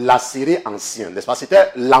 c'est la Syrie ancienne, n'est-ce pas?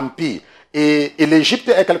 C'était l'Empire. Et l'Égypte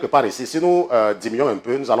est quelque part ici. Si nous diminuons un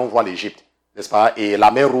peu, nous allons voir l'Égypte, n'est-ce pas? Et la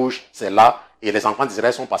mer Rouge, c'est là. Et les enfants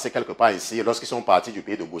d'Israël sont passés quelque part ici lorsqu'ils sont partis du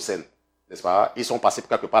pays de Goshen. N'est-ce pas? Ils sont passés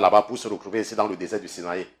quelque part là-bas pour se retrouver ici dans le désert du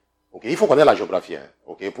Sinaï. Ok, il faut connaître la géographie, hein,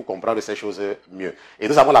 ok, pour comprendre ces choses mieux. Et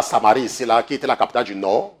nous avons la Samarie ici, là, qui était la capitale du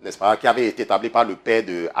Nord, n'est-ce pas? Qui avait été établie par le père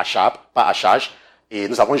de Achaz. Et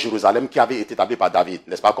nous avons Jérusalem qui avait été établie par David,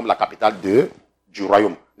 n'est-ce pas? Comme la capitale du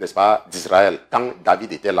royaume, n'est-ce pas? D'Israël, quand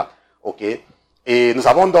David était là. Ok. Et nous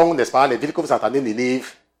avons donc, n'est-ce pas? Les villes que vous entendez,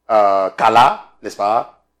 Ninive, Kala, n'est-ce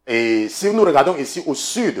pas? Et si nous regardons ici au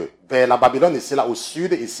sud, vers la Babylone, ici là, au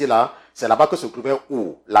sud, ici là, c'est là-bas que se trouvait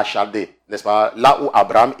où? La Chaldée, n'est-ce pas? Là où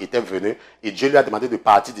Abraham était venu, et Dieu lui a demandé de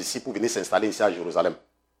partir d'ici pour venir s'installer ici à Jérusalem.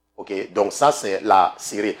 Ok? Donc ça, c'est la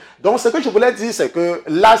Syrie. Donc ce que je voulais dire, c'est que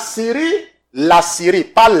la Syrie,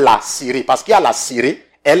 pas la Syrie, parce qu'il y a la Syrie,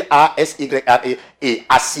 L-A-S-Y-R-E, et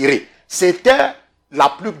Assyrie. C'était la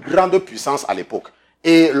plus grande puissance à l'époque.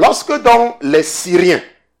 Et lorsque donc les Syriens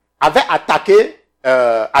avaient attaqué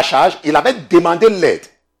Achaz, il avait demandé l'aide.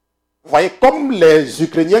 Vous voyez, comme les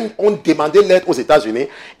Ukrainiens ont demandé l'aide aux États-Unis,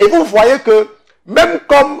 et vous voyez que même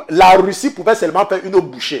comme la Russie pouvait seulement faire une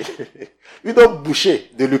bouchée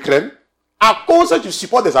de l'Ukraine, à cause du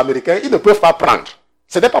support des Américains, ils ne peuvent pas prendre.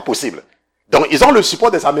 Ce n'est pas possible. Donc, ils ont le support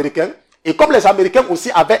des Américains, et comme les Américains aussi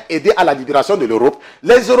avaient aidé à la libération de l'Europe,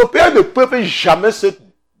 les Européens ne peuvent jamais se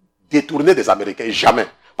détourner des Américains, jamais.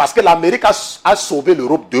 Parce que l'Amérique a sauvé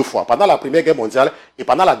l'Europe 2 fois. Pendant la Première Guerre mondiale et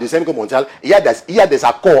pendant la Deuxième Guerre mondiale, il y a des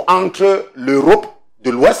accords entre l'Europe de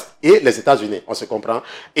l'Ouest et les États-Unis. On se comprend.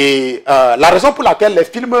 Et la raison pour laquelle les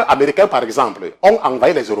films américains, par exemple, ont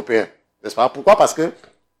envahi les Européens, n'est-ce pas? Pourquoi? Parce que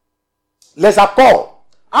les accords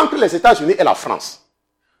entre les États-Unis et la France,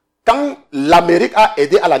 quand l'Amérique a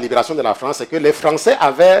aidé à la libération de la France, c'est que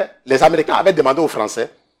les Américains avaient demandé aux Français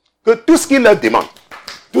que tout ce qu'ils leur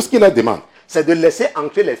demandent, c'est de laisser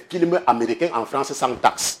entrer les films américains en France sans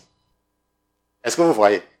taxe. Est-ce que vous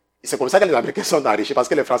voyez? Et c'est comme ça que les Américains sont enrichis, parce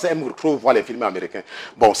que les Français aiment trop voir les films américains.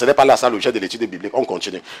 Bon, ce n'est pas là ça l'objet de l'étude biblique, on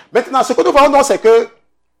continue. Maintenant, ce que nous voyons donc, c'est que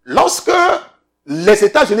lorsque les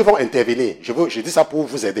États-Unis vont intervenir, je dis ça pour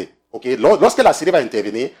vous aider, ok? Lorsque la Syrie va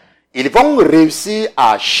intervenir, ils vont réussir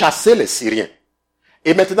à chasser les Syriens.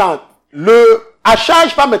 Et maintenant, le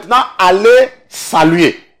Achaz va maintenant aller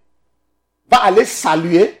saluer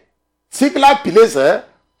Tiglath-Piléser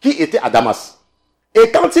qui était à Damas.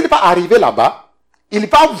 Et quand il va arriver là-bas, il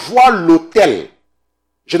va voir l'autel.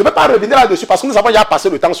 Je ne vais pas revenir là-dessus parce que nous avons déjà passé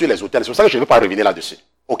le temps sur les autels. C'est pour ça que je ne vais pas revenir là-dessus.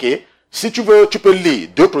 Ok? Si tu veux, tu peux lire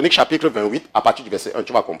 2 Chroniques chapitre 28 à partir du verset 1,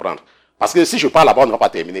 tu vas comprendre. Parce que si je parle là-bas, on ne va pas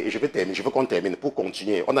terminer. Et je veux qu'on termine pour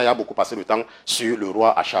continuer. On a beaucoup passé le temps sur le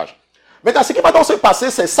roi Achaz. Maintenant, ce qui va donc se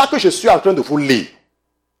passer, c'est ça que je suis en train de vous lire.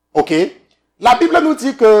 Ok? La Bible nous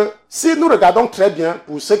dit que, si nous regardons très bien,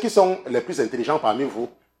 pour ceux qui sont les plus intelligents parmi vous,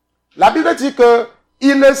 la Bible dit que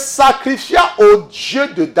il sacrifia au dieu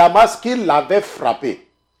de Damas qui l'avait frappé.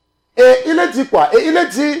 Et il dit quoi? Et il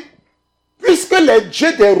dit, puisque les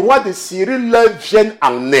dieux des rois de Syrie leur viennent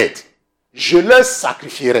en aide, je leur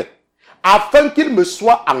sacrifierai, afin qu'ils me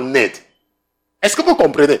soient en aide. Est-ce que vous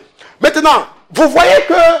comprenez? Maintenant, vous voyez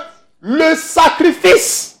que le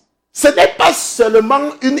sacrifice, ce n'est pas seulement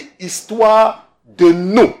une histoire de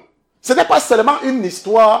nous. Ce n'est pas seulement une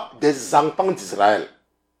histoire des enfants d'Israël.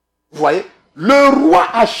 Vous voyez, le roi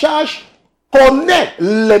Achaz connaît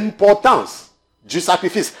l'importance du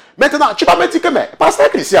sacrifice. Maintenant, tu vas me dire que, mais pasteur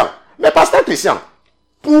Christian,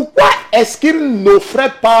 pourquoi est-ce qu'il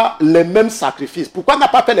n'offrait pas les mêmes sacrifices? Pourquoi n'a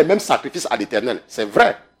pas fait les mêmes sacrifices à l'Éternel? C'est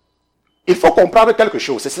vrai. Il faut comprendre quelque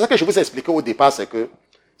chose. C'est ça que je vous ai expliqué au départ, c'est que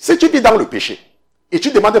si tu vis dans le péché et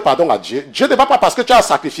tu demandes pardon à Dieu, Dieu ne va pas parce que tu as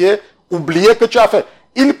sacrifié, oublier que tu as fait.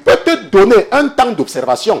 Il peut te donner un temps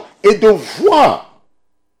d'observation et de voir.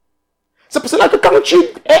 C'est pour cela que quand tu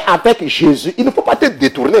es avec Jésus, il ne faut pas te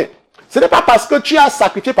détourner. Ce n'est pas parce que tu as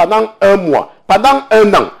sacrifié pendant 1 mois, pendant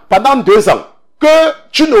 1 an, pendant 2 ans, que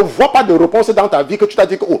tu ne vois pas de réponse dans ta vie, que tu t'as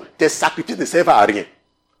dit que oh, tes sacrifices ne servent à rien.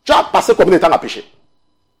 Tu as passé combien de temps à pécher?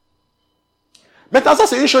 Maintenant, ça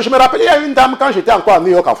c'est une chose. Je me rappelais, il y a une dame, quand j'étais encore à New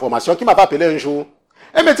York en formation, qui m'avait appelé un jour.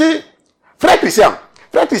 Elle me dit, frère Christian,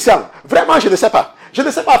 vraiment je ne sais pas,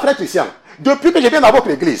 frère Christian. Depuis que je viens dans votre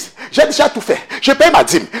église, j'ai déjà tout fait. Je paye ma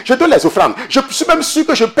dîme, je donne les offrandes. Je suis même sûr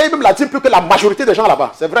que je paye même la dîme plus que la majorité des gens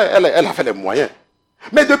là-bas. C'est vrai, elle a fait les moyens.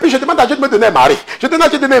 Mais depuis, je demande à Dieu de me donner un mari. Je demande à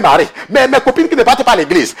Dieu de donner un mari. Mais mes copines qui ne partent pas à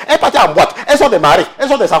l'église, elles partent en boîte. Elles ont des maris,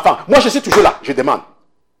 elles ont des enfants. Moi, je suis toujours là. Je demande.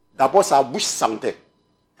 D'abord, sa bouche sentait.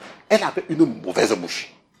 Elle avait une mauvaise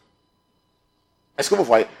bouche. Est-ce que vous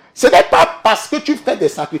voyez? Ce n'est pas parce que tu fais des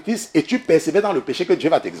sacrifices et tu persévères dans le péché que Dieu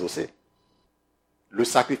va t'exaucer. Le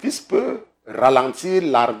sacrifice peut ralentir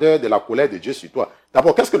l'ardeur de la colère de Dieu sur toi.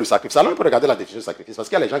 D'abord, qu'est-ce que le sacrifice? Alors, on peut regarder la définition du sacrifice. Parce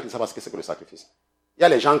qu'il y a les gens qui ne savent pas ce que c'est que le sacrifice. Il y a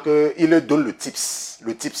les gens qui leur donnent le tips.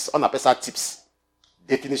 Le tips, on appelle ça tips.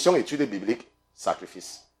 Définition, étude biblique,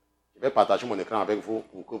 sacrifice. Je vais partager mon écran avec vous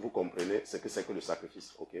pour que vous compreniez ce que c'est que le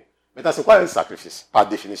sacrifice. Okay? Maintenant, c'est quoi un sacrifice? Par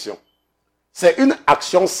définition, c'est une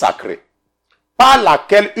action sacrée par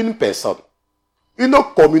laquelle une personne, une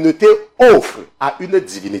communauté offre à une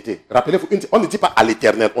divinité. Rappelez-vous, on ne dit pas à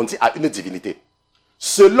l'éternel, on dit à une divinité.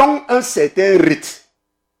 Selon un certain rite.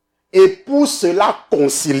 Et pour cela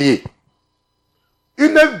concilier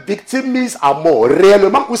une victime mise à mort,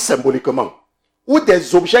 réellement ou symboliquement, ou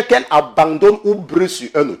des objets qu'elle abandonne ou brûle sur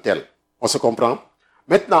un autel. On se comprend?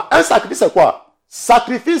 Maintenant, un sacrifice, c'est quoi?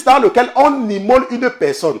 Sacrifice dans lequel on immole une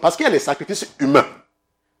personne, parce qu'il y a les sacrifices humains.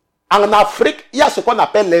 En Afrique, il y a ce qu'on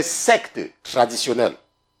appelle les sectes traditionnelles.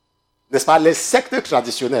 N'est-ce pas? Les sectes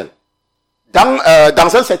traditionnelles.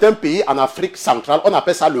 Dans un certain pays en Afrique centrale, on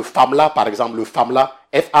appelle ça le Famla, par exemple. Le Famla,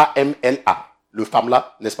 F-A-M-L-A. Le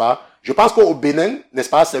Famla, n'est-ce pas? Je pense qu'au Bénin, n'est-ce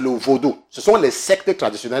pas, c'est le vaudou. Ce sont les sectes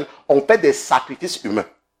traditionnelles. On fait des sacrifices humains.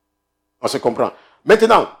 On se comprend.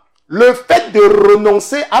 Maintenant, le fait de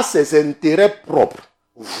renoncer à ses intérêts propres,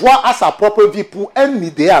 voire à sa propre vie pour un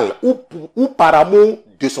idéal ou par amour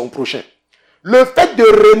de son prochain. Le fait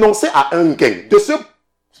de renoncer à un gain, de se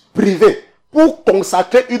priver pour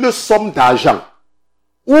consacrer une somme d'argent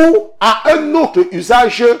ou à un autre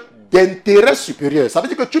usage d'intérêt supérieur. Ça veut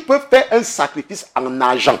dire que tu peux faire un sacrifice en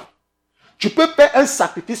argent. Tu peux faire un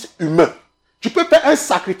sacrifice humain. Tu peux faire un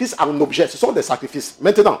sacrifice en objet. Ce sont des sacrifices.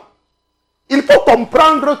 Maintenant, il faut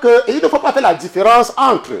comprendre qu'il ne faut pas faire la différence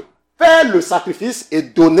entre faire le sacrifice et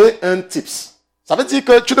donner un tips. Ça veut dire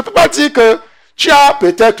que tu ne peux pas dire que tu as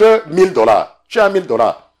peut-être $1000. Tu as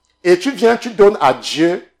 $1000. Et tu viens, tu donnes à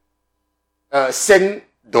Dieu $5.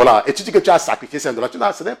 Et tu dis que tu as sacrifié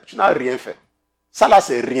 $5. Tu n'as rien fait. Ça là,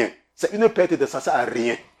 c'est rien. C'est une perte de temps. Ça sert à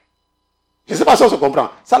rien. Je ne sais pas si on se comprend.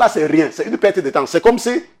 Ça là, c'est rien. C'est une perte de temps. C'est comme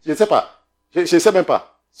si, je ne sais pas. Je ne sais même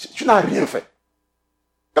pas. Tu n'as rien fait.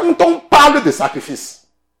 Quand on parle de sacrifice,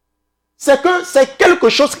 c'est que c'est quelque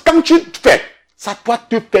chose, quand tu fais, ça doit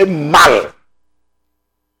te faire mal.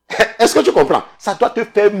 Est-ce que tu comprends? Ça doit te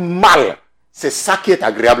faire mal. C'est ça qui est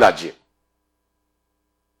agréable à Dieu.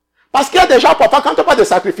 Parce qu'il y a des gens, parfois, quand on parle de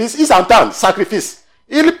sacrifice, ils entendent sacrifice.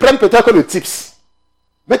 Ils prennent peut-être le tips.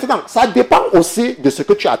 Maintenant, ça dépend aussi de ce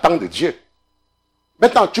que tu attends de Dieu.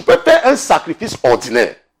 Maintenant, tu peux faire un sacrifice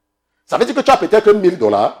ordinaire. Ça veut dire que tu as peut-être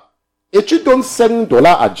 $1000 et tu donnes $5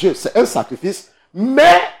 à Dieu. C'est un sacrifice.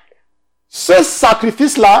 Mais ce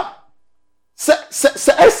sacrifice-là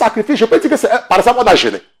C'est un sacrifice. Je peux dire que c'est par exemple, on a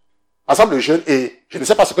jeûné. Par exemple, le jeûne, et je ne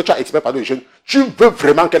sais pas ce que tu as exprimé par le jeûne. Tu veux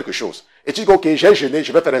vraiment quelque chose. Et tu dis, ok, j'ai jeûné,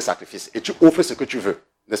 je vais faire un sacrifice. Et tu offres ce que tu veux.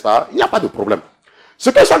 N'est-ce pas? Il n'y a pas de problème. Ce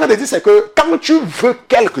que je suis en train de dire, c'est que quand tu veux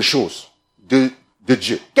quelque chose de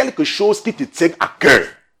Dieu, quelque chose qui te tient à cœur,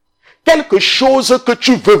 quelque chose que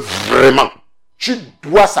tu veux vraiment, tu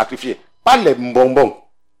dois sacrifier. Pas les bonbons.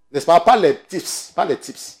 N'est-ce pas? Pas les tips. Pas les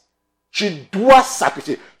tips. Tu dois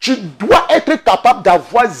sacrifier. Tu dois être capable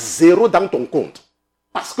d'avoir 0 dans ton compte.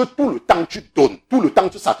 Parce que tout le temps tu donnes, tout le temps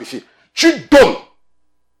tu sacrifies. Tu donnes.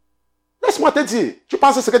 Laisse-moi te dire, tu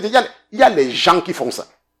penses ce que tu dis, il y a les gens qui font ça.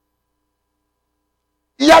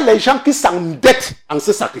 Il y a les gens qui s'endettent en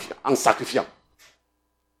sacrifiant.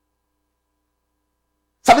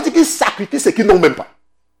 Ça veut dire qu'ils sacrifient ce qu'ils n'ont même pas.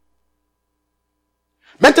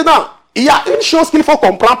 Maintenant, il y a une chose qu'il faut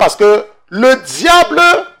comprendre parce que le diable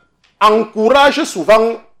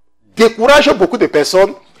décourage beaucoup de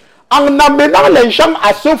personnes en amenant les gens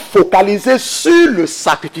à se focaliser sur le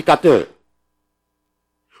sacrificateur.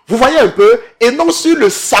 Vous voyez un peu, et non sur le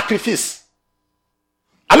sacrifice.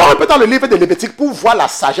 Alors un peu dans le livre de Lévitique pour voir la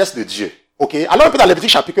sagesse de Dieu. Ok? Alors un peu dans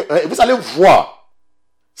Lévitique chapitre 1, et vous allez voir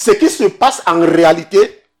ce qui se passe en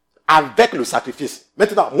réalité avec le sacrifice.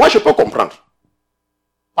 Maintenant, moi je peux comprendre.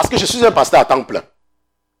 Parce que je suis un pasteur à temps plein.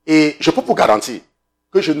 Et je peux vous garantir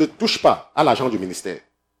que je ne touche pas à l'argent du ministère.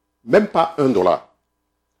 Même pas $1.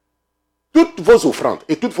 Toutes vos offrandes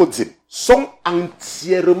et toutes vos dîmes sont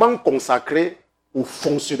entièrement consacrées au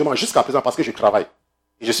fonctionnement jusqu'à présent parce que je travaille.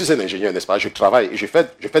 Et je suis un ingénieur, n'est-ce pas? Je travaille et je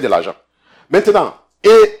fais de l'argent. Maintenant,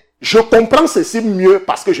 et je comprends ceci mieux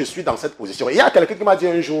parce que je suis dans cette position. Et il y a quelqu'un qui m'a dit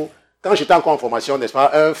un jour, quand j'étais encore en formation, n'est-ce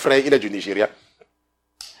pas? Un frère, il est du Nigeria,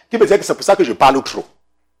 qui me disait que c'est pour ça que je parle trop.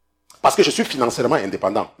 Parce que je suis financièrement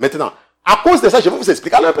indépendant. Maintenant, à cause de ça, je vais vous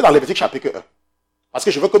expliquer. Allez un peu dans Lévitique chapitre 1. Parce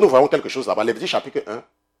que je veux que nous voyons quelque chose là-bas. Lévitique chapitre 1.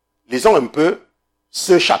 Lisons un peu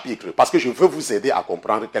ce chapitre. Parce que je veux vous aider à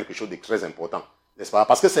comprendre quelque chose de très important. N'est-ce pas?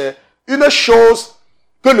 Parce que c'est une chose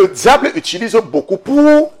que le diable utilise beaucoup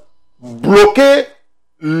pour bloquer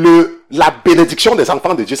la bénédiction des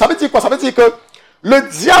enfants de Dieu. Ça veut dire quoi? Ça veut dire que le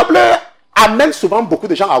diable amène souvent beaucoup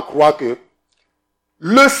de gens à croire que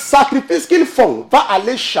le sacrifice qu'ils font va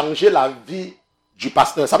aller changer la vie du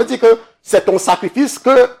pasteur. Ça veut dire que c'est ton sacrifice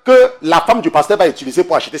que la femme du pasteur va utiliser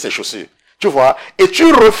pour acheter ses chaussures. Tu vois? Et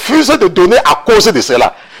tu refuses de donner à cause de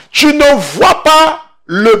cela. Tu ne vois pas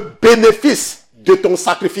le bénéfice de ton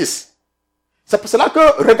sacrifice. C'est pour cela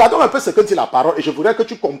que, regardons un peu ce que dit la parole et je voudrais que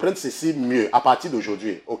tu comprennes ceci mieux à partir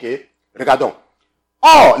d'aujourd'hui. Ok? Regardons.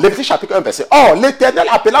 Or, Lévitique chapitre 1, verset. Or, l'Éternel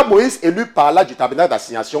appela Moïse et lui parla du tabernacle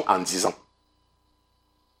d'assignation en disant: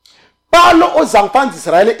 parle aux enfants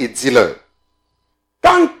d'Israël et dis-leur,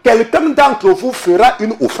 quand quelqu'un d'entre vous fera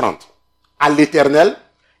une offrande à l'Éternel,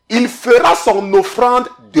 il fera son offrande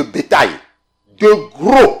de bétail, de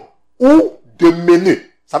gros ou de menu.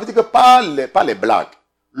 Ça veut dire que pas les blagues.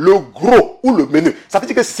 Le gros ou le menu. Ça veut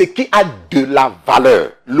dire que ce qui a de la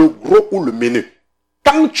valeur. Le gros ou le menu.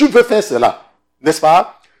 Quand tu veux faire cela, n'est-ce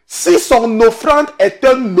pas? Si son offrande est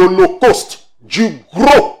un holocauste du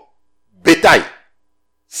gros bétail,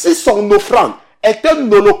 si son offrande est un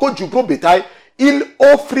holocauste du gros bétail, il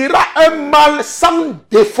offrira un mâle sans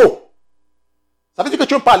défaut. Ça veut dire que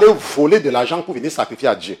tu ne peux pas aller voler de l'argent pour venir sacrifier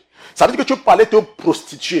à Dieu. Ça veut dire que tu ne peux pas aller te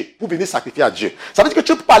prostituer pour venir sacrifier à Dieu. Ça veut dire que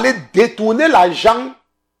tu ne peux pas aller détourner l'argent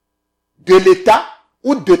de l'État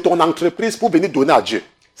ou de ton entreprise pour venir donner à Dieu.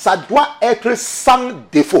 Ça doit être sans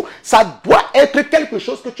défaut. Ça doit être quelque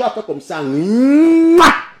chose que tu as fait comme ça.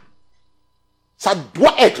 Ça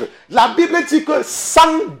doit être. La Bible dit que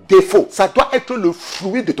sans défaut, ça doit être le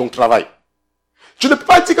fruit de ton travail. Tu ne peux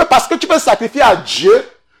pas dire que parce que tu veux sacrifier à Dieu,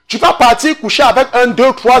 tu vas partir coucher avec 1,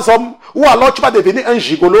 2, 3 hommes, ou alors tu vas devenir un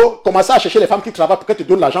gigolo, commencer à chercher les femmes qui travaillent pour qu'elles te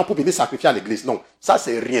donnent l'argent pour venir sacrifier à l'église. Non, ça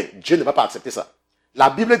c'est rien. Dieu ne va pas accepter ça. La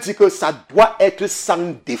Bible dit que ça doit être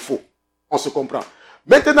sans défaut. On se comprend.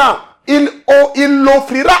 Maintenant, il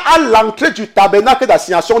l'offrira à l'entrée du tabernacle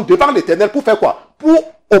d'assignation devant l'Éternel pour faire quoi?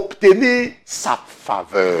 Pour obtenir sa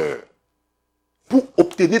faveur. Pour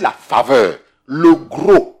obtenir la faveur. Le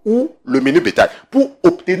gros ou le menu bétail. Pour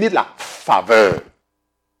obtenir la faveur.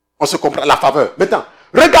 On se comprend, la faveur. Maintenant,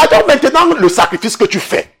 regardons maintenant le sacrifice que tu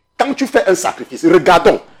fais. Quand tu fais un sacrifice,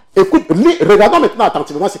 regardons. Écoute, regardons maintenant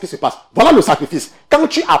attentivement ce qui se passe. Voilà le sacrifice. Quand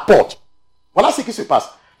tu apportes, voilà ce qui se passe.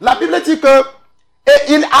 La Bible dit que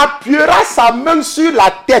et il appuiera sa main sur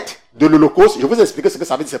la tête de l'holocauste. Je vais vous expliquer ce que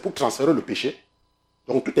ça veut dire. C'est pour transférer le péché.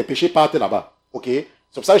 Donc tous tes péchés partent là-bas. Ok? C'est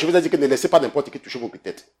pour ça que je vous ai dit que ne laissez pas n'importe qui toucher vos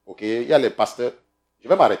têtes. Ok? Il y a les pasteurs. Je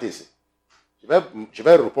vais m'arrêter ici. Je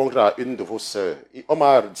vais répondre à une de vos sœurs. On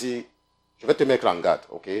m'a dit, je vais te mettre en garde.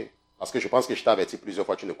 Ok? parce que je pense que je t'ai averti plusieurs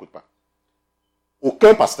fois, tu n'écoutes pas.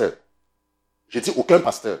 Aucun pasteur, je dis aucun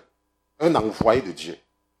pasteur, un envoyé de Dieu,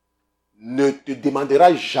 ne te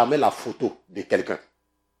demandera jamais la photo de quelqu'un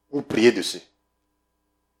pour prier dessus.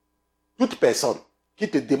 Toute personne qui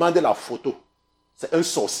te demande la photo, c'est un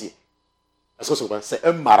sorcier. Est-ce que vous comprenez? C'est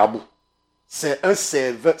un marabout. C'est un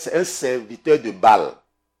serviteur de Baal.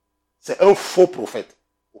 C'est un faux prophète.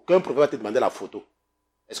 Aucun prophète va te demander la photo.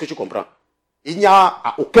 Est-ce que tu comprends? Il n'y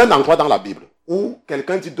a aucun endroit dans la Bible où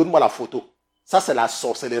quelqu'un dit donne-moi la photo. Ça, c'est la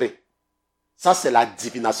sorcellerie. Ça, c'est la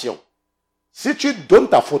divination. Si tu donnes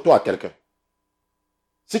ta photo à quelqu'un,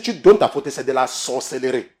 c'est de la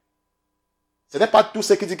sorcellerie. Ce n'est pas tous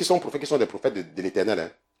ceux qui disent qu'ils sont prophètes qui sont des prophètes de l'Éternel.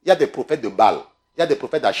 Hein. Il y a des prophètes de Baal. Il y a des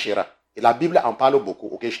prophètes d'Asherah. Et la Bible en parle beaucoup.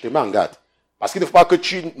 Ok, je te mets en garde. Parce qu'il ne faut pas que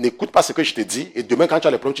tu n'écoutes pas ce que je te dis. Et demain, quand tu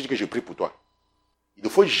as les problèmes, tu dis que je prie pour toi. Il ne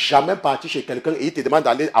faut jamais partir chez quelqu'un et il te demande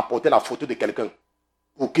d'aller apporter la photo de quelqu'un.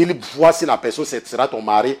 Pour qu'il voit si la personne sera ton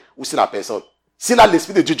mari ou si la personne. S'il a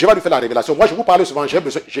l'esprit de Dieu, Dieu va lui faire la révélation. Moi, je vous parle souvent,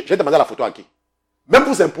 j'ai demandé la photo à qui? Même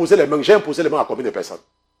vous imposez les mains, j'ai imposé les mains à combien de personnes?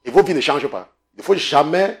 Et vos vies ne changent pas. Il faut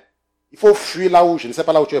jamais, il faut fuir là où, je ne sais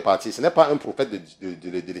pas là où tu es parti. Ce n'est pas un prophète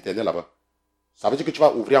de l'Éternel là-bas. Ça veut dire que tu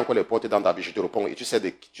vas ouvrir encore les portes dans ta vie, je te réponds, et tu sais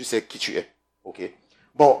qui tu es. Ok?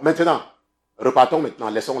 Bon, maintenant, repartons maintenant,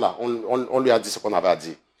 laissons là. On lui a dit ce qu'on avait à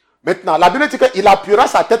dire. Maintenant, la Bible dit qu'il appuiera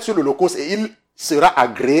sa tête sur l'Holocauste et il sera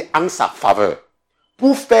agréé en sa faveur.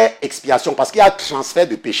 Pour faire expiation, parce qu'il y a transfert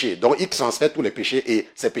de péché. Donc, il transfère tous les péchés et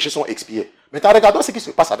ces péchés sont expiés. Maintenant, regardons ce qui se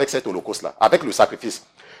passe avec cet holocauste-là, avec le sacrifice.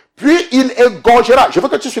 Puis, il égorgera, je veux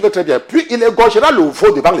que tu suives très bien, puis il égorgera le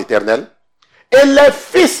veau devant l'Éternel. Et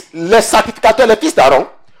les sacrificateurs, les fils d'Aaron,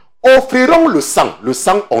 offriront le sang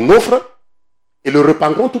en offre, et le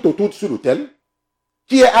répandront tout autour sur l'autel,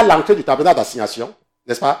 qui est à l'entrée du tabernacle d'assignation,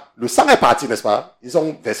 n'est-ce pas? Le sang est parti, n'est-ce pas? Ils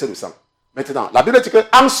ont versé le sang. Maintenant, la Bible dit que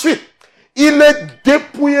ensuite, il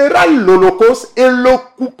dépouillera l'holocauste et le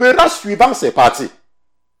coupera suivant ses parties.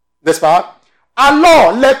 N'est-ce pas?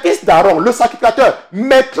 Alors, les fils d'Aaron, le sacrificateur,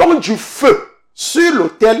 mettront du feu sur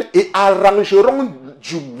l'autel et arrangeront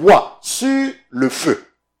du bois sur le feu.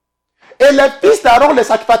 Et les fils d'Aaron, les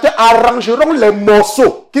sacrificateurs, arrangeront les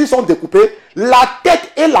morceaux qui sont découpés, la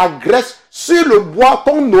tête et la graisse sur le bois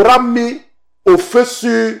qu'on aura mis au feu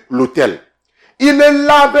sur l'autel. Il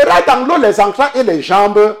lavera dans l'eau les entrailles et les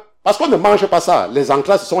jambes. Parce qu'on ne mange pas ça. Les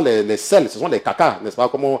entrailles, ce sont les selles, ce sont les cacas, n'est-ce pas?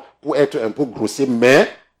 Comment, pour être un peu grossier, mais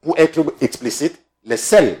pour être explicite, les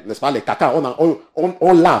selles, n'est-ce pas? Les cacas,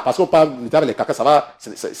 on l'a. Parce qu'on parle avec les cacas, ça va,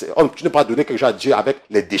 tu ne peux pas donner quelque chose à Dieu avec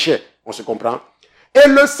les déchets. On se comprend? Et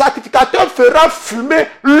le sacrificateur fera fumer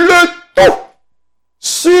le tout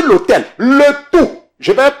sur l'autel. Le tout.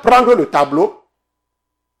 Je vais prendre le tableau.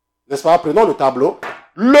 N'est-ce pas? Prenons le tableau.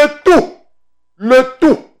 Le tout. Le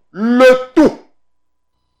tout. Le tout.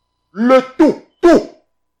 Le tout, tout.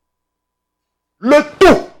 Le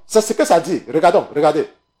tout. C'est ce que ça dit. Regardez.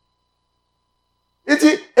 Il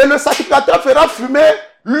dit, et le sacrificateur fera fumer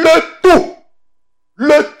le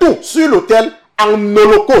tout sur l'autel en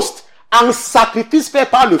holocauste, en sacrifice fait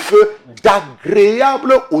par le feu,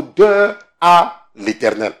 d'agréable odeur à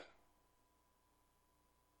l'Éternel.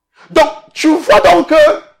 Donc, tu vois donc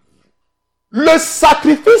que le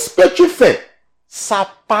sacrifice que tu fais, ça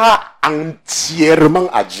part entièrement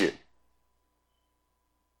à Dieu.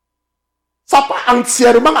 Ça part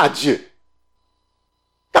entièrement à Dieu.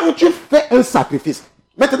 Quand tu fais un sacrifice,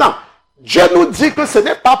 maintenant, Dieu nous dit que ce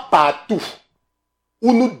n'est pas partout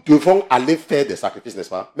où nous devons aller faire des sacrifices, n'est-ce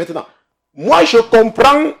pas? Maintenant, moi je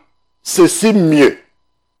comprends ceci mieux.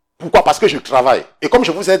 Pourquoi? Parce que je travaille. Et comme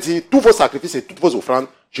je vous ai dit, tous vos sacrifices et toutes vos offrandes,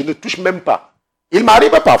 je ne touche même pas. Il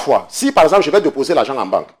m'arrive parfois, si par exemple je vais déposer l'argent en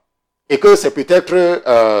banque, et que c'est peut-être,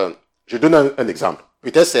 je donne un exemple,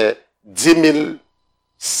 peut-être c'est 10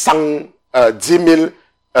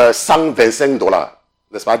 125 dollars,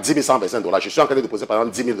 n'est-ce pas? 10 125 dollars. Je suis en train de déposer par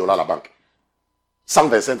exemple 10 000 dollars à la banque.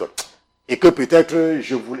 125 dollars. Et que peut-être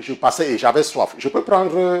je passais et j'avais soif. Je peux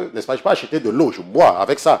prendre, n'est-ce pas? Je peux acheter de l'eau, je bois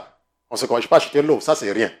avec ça. On se connaît, je peux acheter de l'eau, ça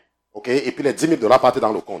c'est rien. Ok? Et puis les 10 000 dollars partent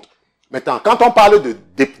dans le compte. Maintenant, quand on parle de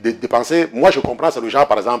dépenser, moi je comprends, c'est le genre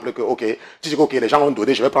par exemple que, ok, tu dis que ok, les gens ont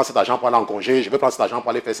donné, je vais prendre cet argent pour aller en congé, je vais prendre cet argent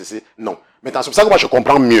pour aller faire ceci. Non. Maintenant, c'est pour ça que moi je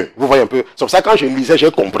comprends mieux. Vous voyez un peu? C'est pour ça que quand je lisais,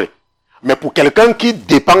 j'ai compris. Mais pour quelqu'un qui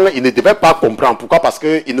dépend, il ne devait pas comprendre. Pourquoi? Parce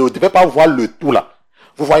qu'il ne devait pas voir le tout là.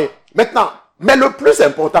 Vous voyez? Maintenant, mais le plus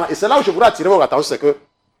important, et c'est là où je voudrais attirer votre attention, c'est que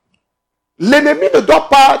l'ennemi ne doit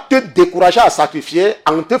pas te décourager à sacrifier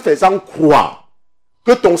en te faisant croire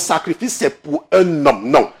que ton sacrifice c'est pour un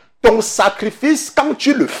homme. Non. Ton sacrifice, quand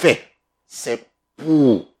tu le fais, c'est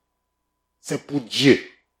pour Dieu.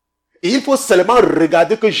 Et il faut seulement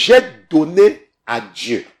regarder que j'ai donné à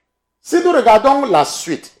Dieu. Si nous regardons la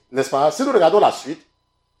suite, n'est-ce pas? Si nous regardons la suite,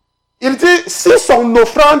 il dit, si son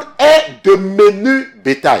offrande est de menu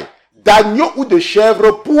bétail, d'agneau ou de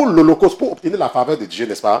chèvre pour l'holocauste, pour obtenir la faveur de Dieu,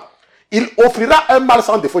 n'est-ce pas? Il offrira un mâle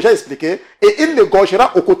sans défaut, j'ai expliqué, et il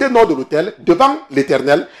l'égorgera au côté nord de l'autel, devant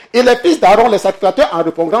l'Éternel, et les fils d'Aaron, les sacrificateurs, en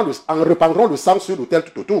répandront le sang sur l'autel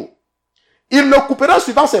tout autour. Il le coupera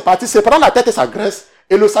suivant ses parties, séparant la tête et sa graisse,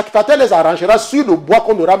 et le sacrificateur les arrangera sur le bois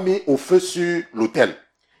qu'on aura mis au feu sur l'autel.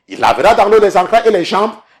 Il lavera dans l'eau les entrailles et les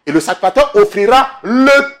jambes, et le sacrificateur offrira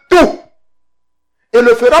le tout, et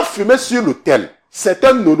le fera fumer sur l'autel. C'est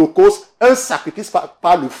un holocauste, un sacrifice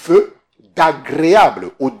par le feu,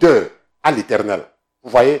 d'agréable odeur à l'Éternel. Vous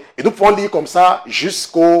voyez? Et nous pouvons lire comme ça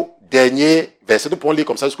jusqu'au dernier verset.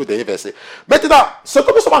 Maintenant, ce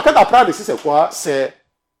que nous sommes en train d'apprendre ici, c'est quoi? C'est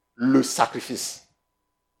le sacrifice.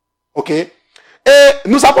 Ok? Et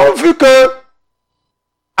nous avons vu que,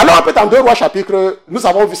 allons un peu dans 2 Rois chapitre, nous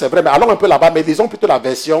avons vu, c'est vrai, mais allons un peu là-bas, mais lisons plutôt la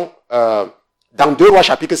version dans 2 Rois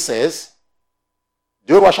chapitre 16.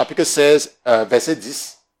 2 Rois chapitre 16, verset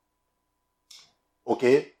 10. Ok?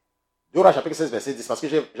 2 Rois chapitre 16, verset 10, parce que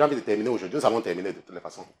j'ai envie de terminer aujourd'hui. Nous allons terminer de toutes les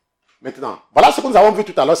façons. Maintenant, voilà ce que nous avons vu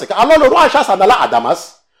tout à l'heure. C'est que, alors le roi Achaz s'en alla à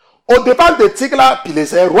Damas, au-devant de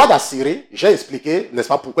Tiglath-Piléser, roi d'Assyrie. J'ai expliqué, n'est-ce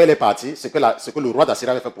pas, pourquoi il est parti, ce que le roi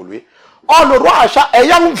d'Assyrie avait fait pour lui. Or, le roi Achaz,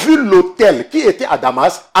 ayant vu l'autel qui était à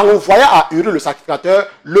Damas, envoya à Urie le sacrificateur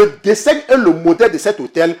le dessin et le modèle de cet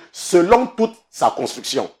autel selon toute sa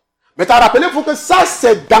construction. Maintenant, rappelez-vous que ça,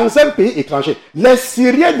 c'est dans un pays étranger. Les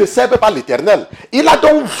Syriens ne servent pas l'Éternel. Il a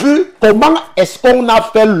donc vu comment est-ce qu'on a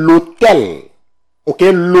fait l'autel. Ok,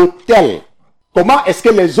 l'autel. Comment est-ce que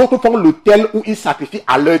les autres font l'autel où ils sacrifient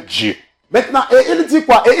à leur Dieu. Maintenant, et il dit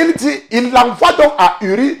quoi? Et il dit, il envoie donc à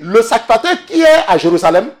Urie, le sacrificateur qui est à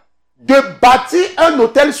Jérusalem, de bâtir un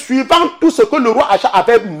autel suivant tout ce que le roi Achaz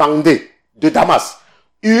avait demandé de Damas.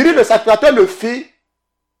 Urie, le sacrificateur, le fit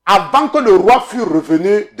avant que le roi fût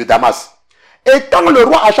revenu de Damas. Et quand le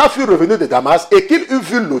roi Achaz fut revenu de Damas et qu'il eut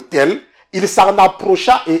vu l'autel, il s'en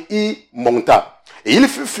approcha et y monta. Et il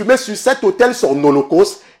fut fumé sur cet autel son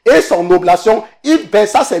holocauste et son oblation. Il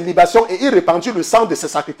versa ses libations et il répandit le sang de ses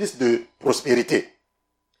sacrifices de prospérité.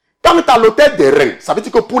 Quant à l'autel des reins, ça veut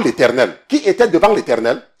dire que pour l'Éternel, qui était devant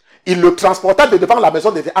l'Éternel, il le transporta de devant la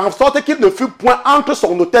maison de l'Éternel, en sorte qu'il ne fut point entre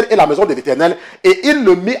son autel et la maison de l'Éternel, et il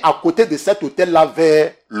le mit à côté de cet autel-là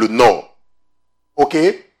vers le nord. Ok?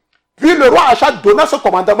 Puis le roi Achaz donna ce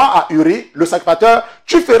commandement à Urie, le sacrificateur,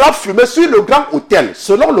 tu feras fumer sur le grand autel,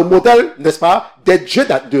 selon le modèle, n'est-ce pas, des dieux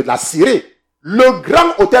de la Syrie. Le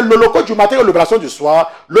grand autel, l'holocauste du matin et l'oblation du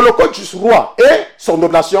soir, l'holocauste du roi et son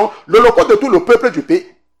oblation, l'holocauste de tout le peuple du pays,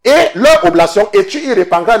 et leur oblation, et tu y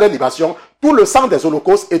répandras leur libation, tout le sang des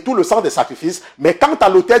holocaustes et tout le sang des sacrifices. Mais quant à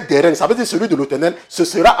l'autel des reins, ça veut dire celui de l'Éternel, ce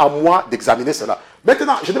sera à moi d'examiner cela.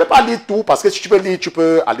 Maintenant, je ne vais pas lire tout, parce que si tu veux lire, tu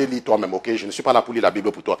peux aller lire toi-même, ok? Je ne suis pas là pour lire la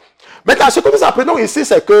Bible pour toi. Maintenant, ce que nous apprenons ici,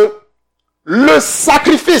 c'est que le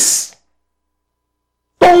sacrifice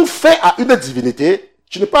qu'on fait à une divinité,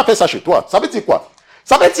 tu ne peux pas faire ça chez toi. Ça veut dire quoi?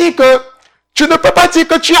 Ça veut dire que tu ne peux pas dire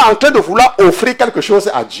que tu es en train de vouloir offrir quelque chose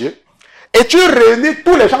à Dieu, et tu réunis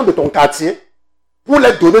tous les gens de ton quartier pour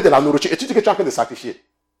les donner de la nourriture. Et tu dis que tu es en train de sacrifier.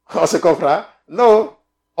 On se comprend? Non.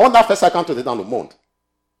 On a fait ça quand on était dans le monde.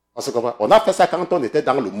 On se comprend? On a fait ça quand on était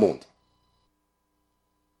dans le monde.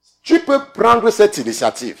 Tu peux prendre cette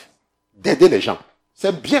initiative d'aider les gens.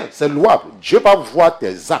 C'est bien, c'est louable. Dieu va voir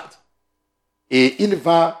tes actes. Et il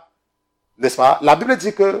va, n'est-ce pas? La Bible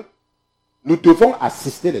dit que nous devons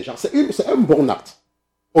assister les gens. C'est un bon acte.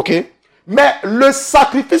 Ok? Mais le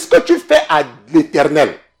sacrifice que tu fais à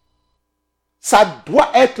l'Éternel, ça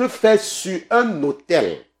doit être fait sur un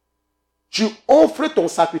autel. Tu offres ton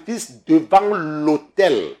sacrifice devant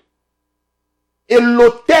l'autel. Et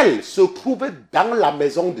l'autel se trouve dans la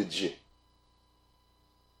maison de Dieu.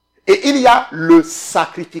 Et il y a le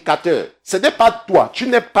sacrificateur. Ce n'est pas toi, tu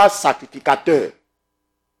n'es pas sacrificateur.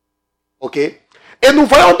 Ok? Et nous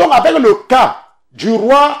voyons donc avec le cas du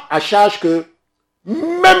roi Achaz que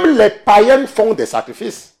même les païens font des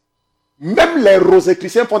sacrifices. Même les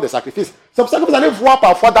rosicruciens font des sacrifices. C'est pour ça que vous allez voir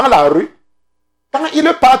parfois dans la rue, quand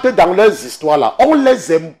ils partent dans leurs histoires là, on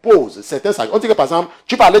les impose certains sacrifices. On dit que par exemple,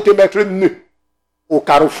 tu vas aller te mettre nu au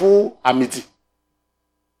carrefour à midi.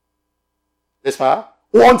 N'est-ce pas?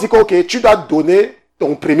 Ou on dit que ok, tu dois donner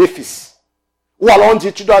ton premier fils. Ou alors on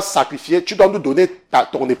dit tu dois sacrifier, tu dois nous donner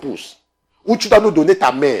ton épouse. Ou tu dois nous donner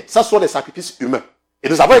ta mère. Ça sont les sacrifices humains. Et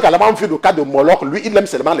nous avons également vu le cas de Moloch. Lui, il aime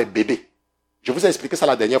seulement les bébés. Je vous ai expliqué ça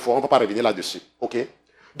la dernière fois. On ne va pas revenir là-dessus. Ok?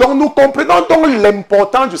 Donc, nous comprenons donc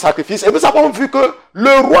l'importance du sacrifice. Et nous avons vu que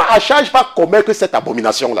le roi Achaz va commettre cette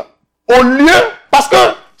abomination-là. Au lieu, parce que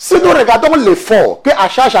si nous regardons l'effort que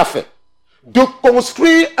Achaz a fait, de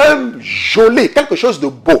construire un joli, quelque chose de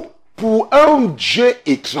beau pour un Dieu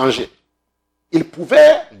étranger. Il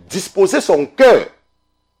pouvait disposer son cœur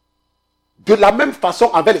de la même façon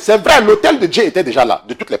envers. C'est vrai, l'autel de Dieu était déjà là,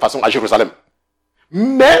 de toutes les façons, à Jérusalem.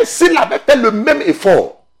 Mais s'il avait fait le même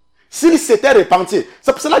effort, s'il s'était repenti,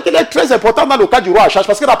 c'est pour cela qu'il est très important dans le cas du roi Achaz,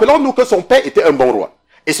 parce que rappelons-nous que son père était un bon roi,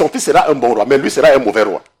 et son fils sera un bon roi, mais lui sera un mauvais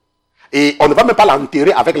roi. Et on ne va même pas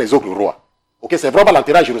l'enterrer avec les autres rois. Ok, c'est vraiment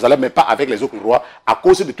l'enterrer à Jérusalem, mais pas avec les autres rois, à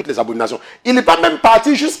cause de toutes les abominations. Il n'est pas même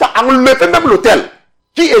parti jusqu'à enlever même l'autel,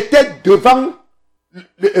 qui était devant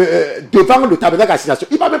le tabernacle d'assignation.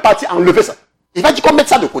 Il va même partir enlever ça. Il va dire qu'on mette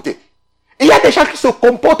ça de côté. Et il y a des gens qui se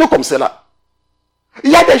comportent comme cela.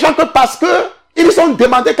 Il y a des gens que parce que ils ont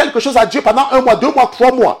demandé quelque chose à Dieu pendant 1 mois, 2 mois,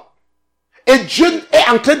 3 mois. Et Dieu est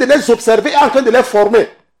en train de les observer, est en train de les former.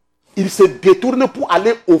 Ils se détournent pour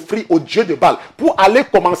aller offrir au Dieu de Baal, pour aller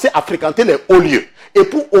commencer à fréquenter les hauts lieux. Et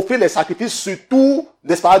pour offrir les sacrifices surtout,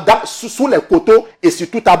 n'est-ce pas, sous les coteaux et sur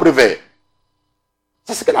tout arbre vert.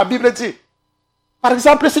 C'est ce que la Bible dit. Par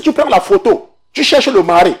exemple, si tu prends la photo, tu cherches le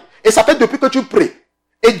mari, et ça fait depuis que tu pries,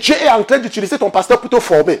 et Dieu est en train d'utiliser ton pasteur pour te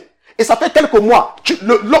former, et ça fait quelques mois,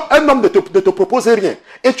 un homme ne te propose rien,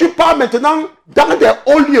 et tu pars maintenant dans des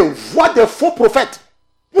hauts lieux, voir des faux prophètes,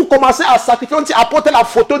 pour commencer à sacrifier, on dit apporter la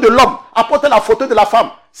photo de l'homme, apporter la photo de la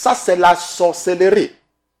femme. Ça, c'est la sorcellerie.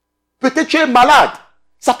 Peut-être tu es malade,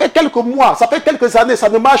 ça fait quelques mois, ça fait quelques années, ça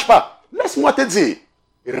ne marche pas. Laisse-moi te dire,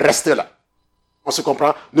 reste là. On se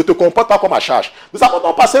comprend? Ne te comporte pas comme Achaz. Nous avons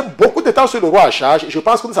donc passé beaucoup de temps sur le roi Achaz. Je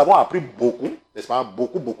pense que nous avons appris beaucoup, n'est-ce pas?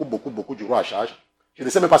 Beaucoup du roi Achaz. Je ne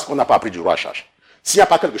sais même pas ce qu'on n'a pas appris du roi Achaz. S'il n'y a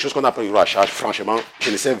pas quelque chose qu'on a appris du roi Achaz, franchement, je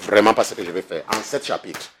ne sais vraiment pas ce que je vais faire en 7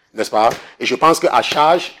 chapitres, n'est-ce pas? Et je pense que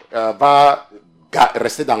Achaz va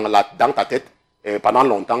rester dans ta tête pendant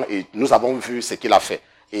longtemps, et nous avons vu ce qu'il a fait.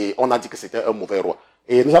 Et on a dit que c'était un mauvais roi.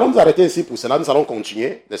 Et nous allons nous arrêter ici pour cela. Nous allons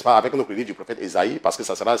continuer, n'est-ce pas, avec notre livre du prophèt Ésaïe, parce que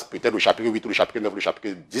ça sera peut-être le chapitre 8 ou le chapitre 9 ou le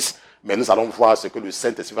chapitre 10. Mais nous allons voir ce que le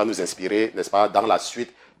Saint-Esprit va nous inspirer, n'est-ce pas, dans la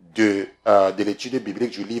suite de l'étude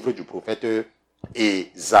biblique du livre du prophète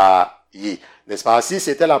Ésaïe. N'est-ce pas? Si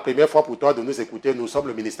c'était la première fois pour toi de nous écouter, nous sommes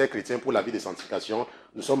le ministère chrétien pour la vie de sanctification.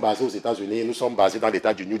 Nous sommes basés aux États-Unis. Nous sommes basés dans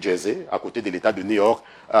l'État du New Jersey, à côté de l'État de New York.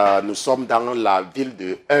 Nous sommes dans la ville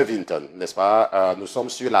de Irvington, n'est-ce pas? Nous sommes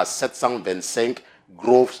sur la 725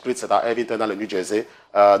 Grove Street, c'est à Irvington, dans le New Jersey.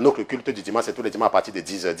 Notre culte du dimanche, c'est tous les dimanches à partir de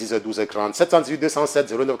 10h, 12h30. 718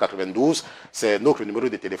 207 09 92, c'est notre numéro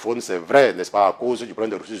de téléphone. C'est vrai, n'est-ce pas, à cause du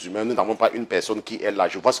problème des ressources humaines, nous n'avons pas une personne qui est là.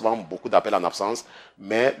 Je vois souvent beaucoup d'appels en absence,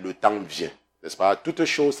 mais le temps vient, n'est-ce pas? Toute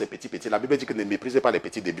chose, c'est petit. La Bible dit que ne méprisez pas les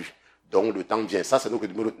petits débuts. Donc, le temps vient. Ça, c'est notre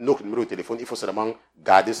numéro de téléphone. Il faut seulement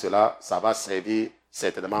garder cela. Ça va servir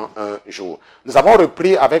certainement un jour. Nous avons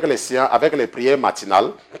repris avec les prières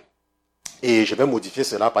matinales. Et je vais modifier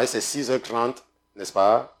cela, parce que c'est 6h30, n'est-ce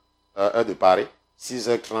pas, heure de Paris,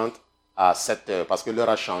 6h30 à 7h, parce que l'heure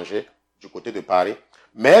a changé du côté de Paris.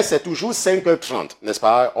 Mais c'est toujours 5h30, n'est-ce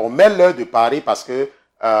pas? On met l'heure de Paris parce que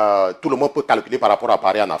tout le monde peut calculer par rapport à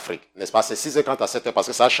Paris en Afrique, n'est-ce pas? C'est 6h30 à 7h parce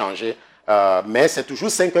que ça a changé. Mais c'est toujours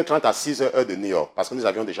 5h30 à 6h heure de New York, parce que nous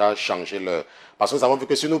avions déjà changé l'heure. Parce que nous avons vu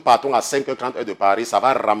que si nous partons à 5h30 heure de Paris, ça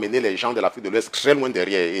va ramener les gens de l'Afrique de l'Ouest très loin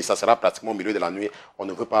derrière, et ça sera pratiquement au milieu de la nuit. On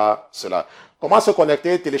ne veut pas cela. Comment se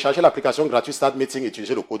connecter? Télécharger l'application gratuite Start Meeting et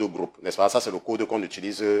utiliser le code groupe, n'est-ce pas? Ça, c'est le code qu'on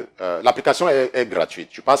utilise. L'application est gratuite.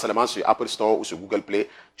 Tu passes seulement sur Apple Store ou sur Google Play.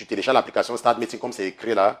 Tu télécharges l'application Start Meeting comme c'est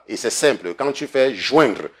écrit là, et c'est simple. Quand tu fais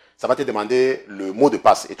joindre, ça va te demander le mot de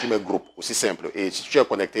passe et tu mets groupe, aussi simple. Et si tu es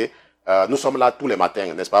connecté, nous sommes là tous les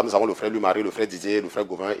matins, n'est-ce pas? Nous avons le frère Louis-Marie, le frère Didier, le frère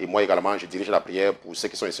Gauvin, et moi également, je dirige la prière pour ceux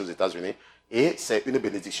qui sont ici aux États-Unis. Et c'est une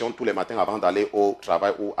bénédiction tous les matins avant d'aller au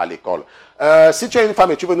travail ou à l'école. Si tu es une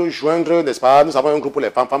femme et tu veux nous joindre, n'est-ce pas? Nous avons un groupe pour les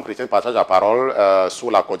femmes chrétiennes partagent la parole sous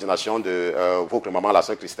la coordination de votre maman, la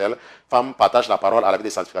sœur Christelle. Femmes partagent la parole à la vie de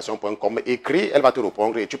sanctification.com. Écris, elle va te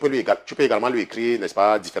répondre, et tu peux également lui écrire, n'est-ce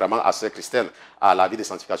pas, différemment à sœur Christelle à la vie de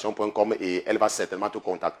sanctification.com, et elle va certainement te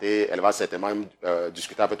contacter, elle va certainement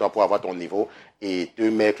discuter avec toi pour avoir ton niveau et te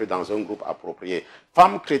mettre dans un groupe approprié.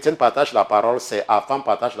 Femmes chrétiennes partagent la parole, c'est à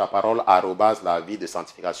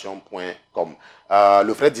femmes-partage-la-parole@lavidessanctification.com.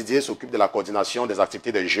 Le frère Didier s'occupe de la coordination des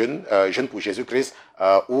activités des jeunes, Jeunes pour Jésus-Christ,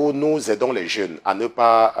 où nous aidons les jeunes à ne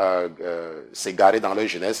pas s'égarer dans leur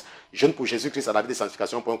jeunesse. Jeunes pour Jésus-Christ à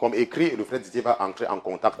lavidessanctification.com. Écris et le frère Didier va entrer en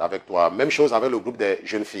contact avec toi. Même chose avec le groupe des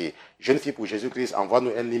jeunes filles. Jeunes filles pour Jésus-Christ,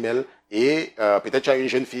 envoie-nous un email, et peut-être tu as une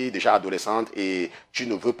jeune fille déjà adolescente et tu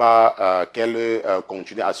ne veux pas qu'elle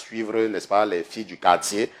continue à suivre, n'est-ce pas, les filles du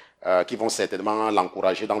quartier qui vont certainement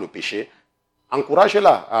l'encourager dans le péché.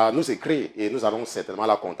 encouragez-la à nous écrire et nous allons certainement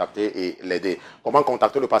la contacter et l'aider. Comment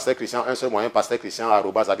contacter le pasteur Christian? Un seul moyen,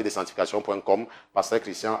 pasteur-christian@avidessanctification.com,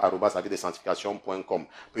 pasteur-christian@avidessanctification.com.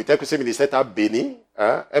 Peut-être que ce ministère t'a béni.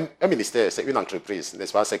 Hein? Un ministère, c'est une entreprise,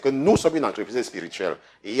 n'est-ce pas? C'est que nous sommes une entreprise spirituelle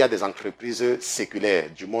et il y a des entreprises séculaires,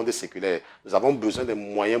 du monde séculaire. Nous avons besoin de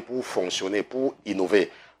moyens pour fonctionner, pour innover.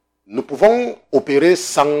 Nous pouvons opérer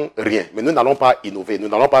sans rien, mais nous n'allons pas innover, nous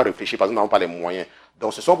n'allons pas réfléchir parce que nous n'avons pas les moyens.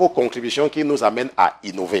 Donc, ce sont vos contributions qui nous amènent à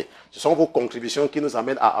innover. Ce sont vos contributions qui nous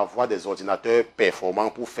amènent à avoir des ordinateurs performants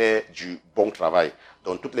pour faire du bon travail.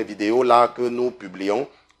 Donc, toutes les vidéos là que nous publions,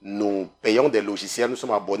 nous payons des logiciels. Nous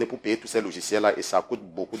sommes abonnés pour payer tous ces logiciels-là et ça coûte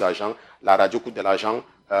beaucoup d'argent. La radio coûte de l'argent,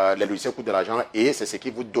 les logiciels coûtent de l'argent et c'est ce qui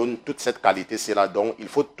vous donne toute cette qualité-là. Donc, il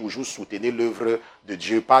faut toujours soutenir l'œuvre de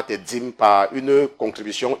Dieu par tes dîmes, par une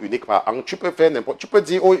contribution unique par an. Tu peux faire n'importe, tu peux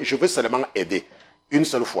dire, oh, je veux seulement aider. Une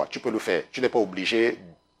seule fois, tu peux le faire. Tu n'es pas obligé.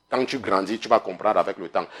 Quand tu grandis, tu vas comprendre avec le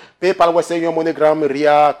temps. PayPal, Western Union, MoneyGram,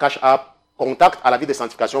 RIA, Cash App, contact à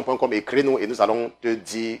lavidessanctification.com, écris-nous et nous allons te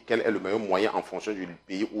dire quel est le meilleur moyen en fonction du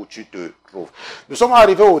pays où tu te trouves. Nous sommes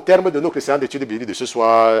arrivés au terme de nos chrétiens d'études bibliques de ce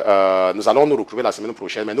soir. Nous allons nous retrouver la semaine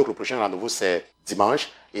prochaine, mais notre prochain rendez-vous c'est dimanche.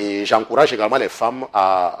 Et j'encourage également les femmes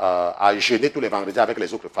à jeûner tous les vendredis avec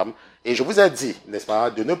les autres femmes. Et je vous ai dit, n'est-ce pas,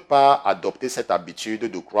 de ne pas adopter cette habitude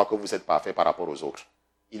de croire que vous êtes parfait par rapport aux autres.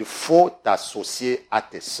 Il faut t'associer à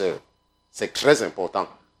tes sœurs. C'est très important.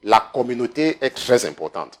 La communauté est très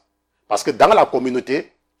importante. Parce que dans la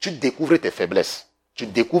communauté, tu découvres tes faiblesses. Tu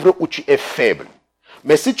découvres où tu es faible.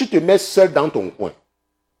 Mais si tu te mets seul dans ton coin,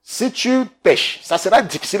 si tu pêches, ça sera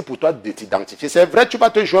difficile pour toi de t'identifier. C'est vrai, tu vas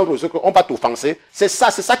te joindre aux autres, on va t'offenser. C'est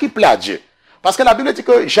ça qui plaît à Dieu. Parce que la Bible dit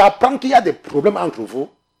que j'apprends qu'il y a des problèmes entre vous.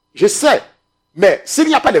 Je sais. Mais s'il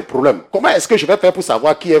n'y a pas de problème, comment est-ce que je vais faire pour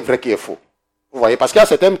savoir qui est vrai, qui est faux? Vous voyez, parce qu'il y a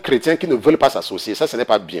certains chrétiens qui ne veulent pas s'associer. Ça, ce n'est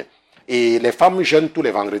pas bien. Et les femmes jeûnent tous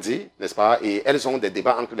les vendredis, n'est-ce pas? Et elles ont des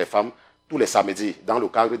débats entre les femmes tous les samedis, dans le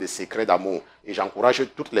cadre des secrets d'amour. Et j'encourage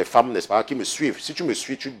toutes les femmes, n'est-ce pas, qui me suivent. Si tu me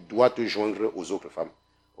suis, tu dois te joindre aux autres femmes.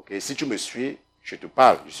 Ok? Si tu me suis, je te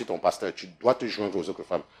parle, je suis ton pasteur, tu dois te joindre aux autres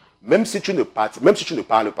femmes. Même si tu ne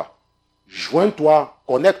parles pas, joins-toi,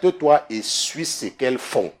 connecte-toi et suis ce qu'elles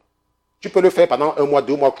font. Tu peux le faire pendant 1 mois,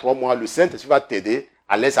 2 mois, 3 mois. Le Saint-Esprit va t'aider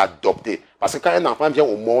à les adopter. Parce que quand un enfant vient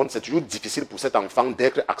au monde, c'est toujours difficile pour cet enfant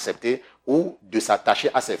d'être accepté ou de s'attacher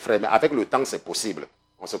à ses frères. Mais avec le temps, c'est possible.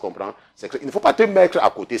 On se comprend? Il ne faut pas te mettre à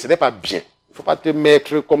côté, ce n'est pas bien. Il ne faut pas te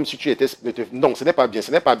mettre comme si tu étais... Non, ce n'est pas bien,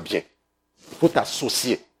 ce n'est pas bien. Il faut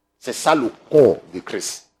t'associer. C'est ça le corps de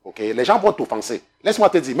Christ. Okay? Les gens vont t'offenser. Laisse-moi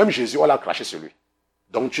te dire, même Jésus, on l'a craché sur lui.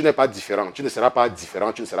 Donc tu n'es pas différent, tu ne seras pas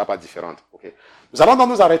différent, tu ne seras pas différente. Okay? Nous allons donc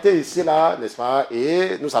nous arrêter ici, là, n'est-ce pas?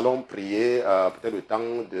 Et nous allons prier, peut-être le temps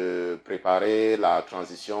de préparer la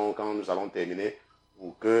transition quand nous allons terminer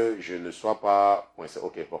pour que je ne sois pas coincé.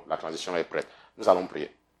 Ok, bon, la transition est prête. Nous allons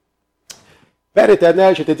prier. Père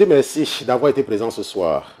éternel, je te dis merci d'avoir été présent ce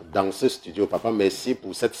soir dans ce studio. Papa, merci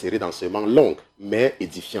pour cette série d'enseignements longue, mais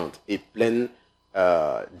édifiante et pleine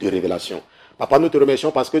de révélations. Papa, nous te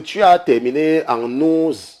remercions parce que tu as terminé en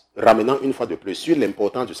nous ramenant une fois de plus sur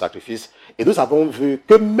l'importance du sacrifice. Et nous avons vu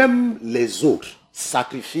que même les autres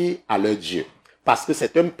sacrifient à leur Dieu. Parce que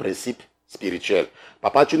c'est un principe spirituel.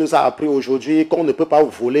 Papa, tu nous as appris aujourd'hui qu'on ne peut pas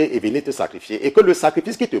voler et venir te sacrifier. Et que le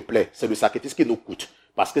sacrifice qui te plaît, c'est le sacrifice qui nous coûte.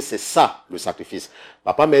 Parce que c'est ça, le sacrifice.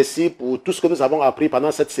 Papa, merci pour tout ce que nous avons appris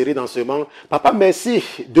pendant cette série d'enseignements. Papa, merci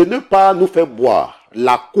de ne pas nous faire boire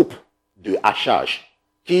la coupe de Achaz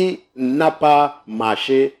qui n'a pas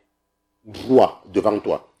marché droit devant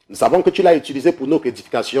toi. Nous savons que tu l'as utilisé pour notre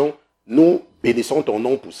édification. Nous bénissons ton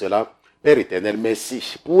nom pour cela. Père éternel,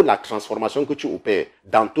 merci pour la transformation que tu opères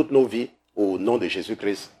dans toutes nos vies. Au nom de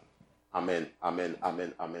Jésus-Christ. Amen, amen,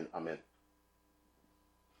 amen, amen, amen.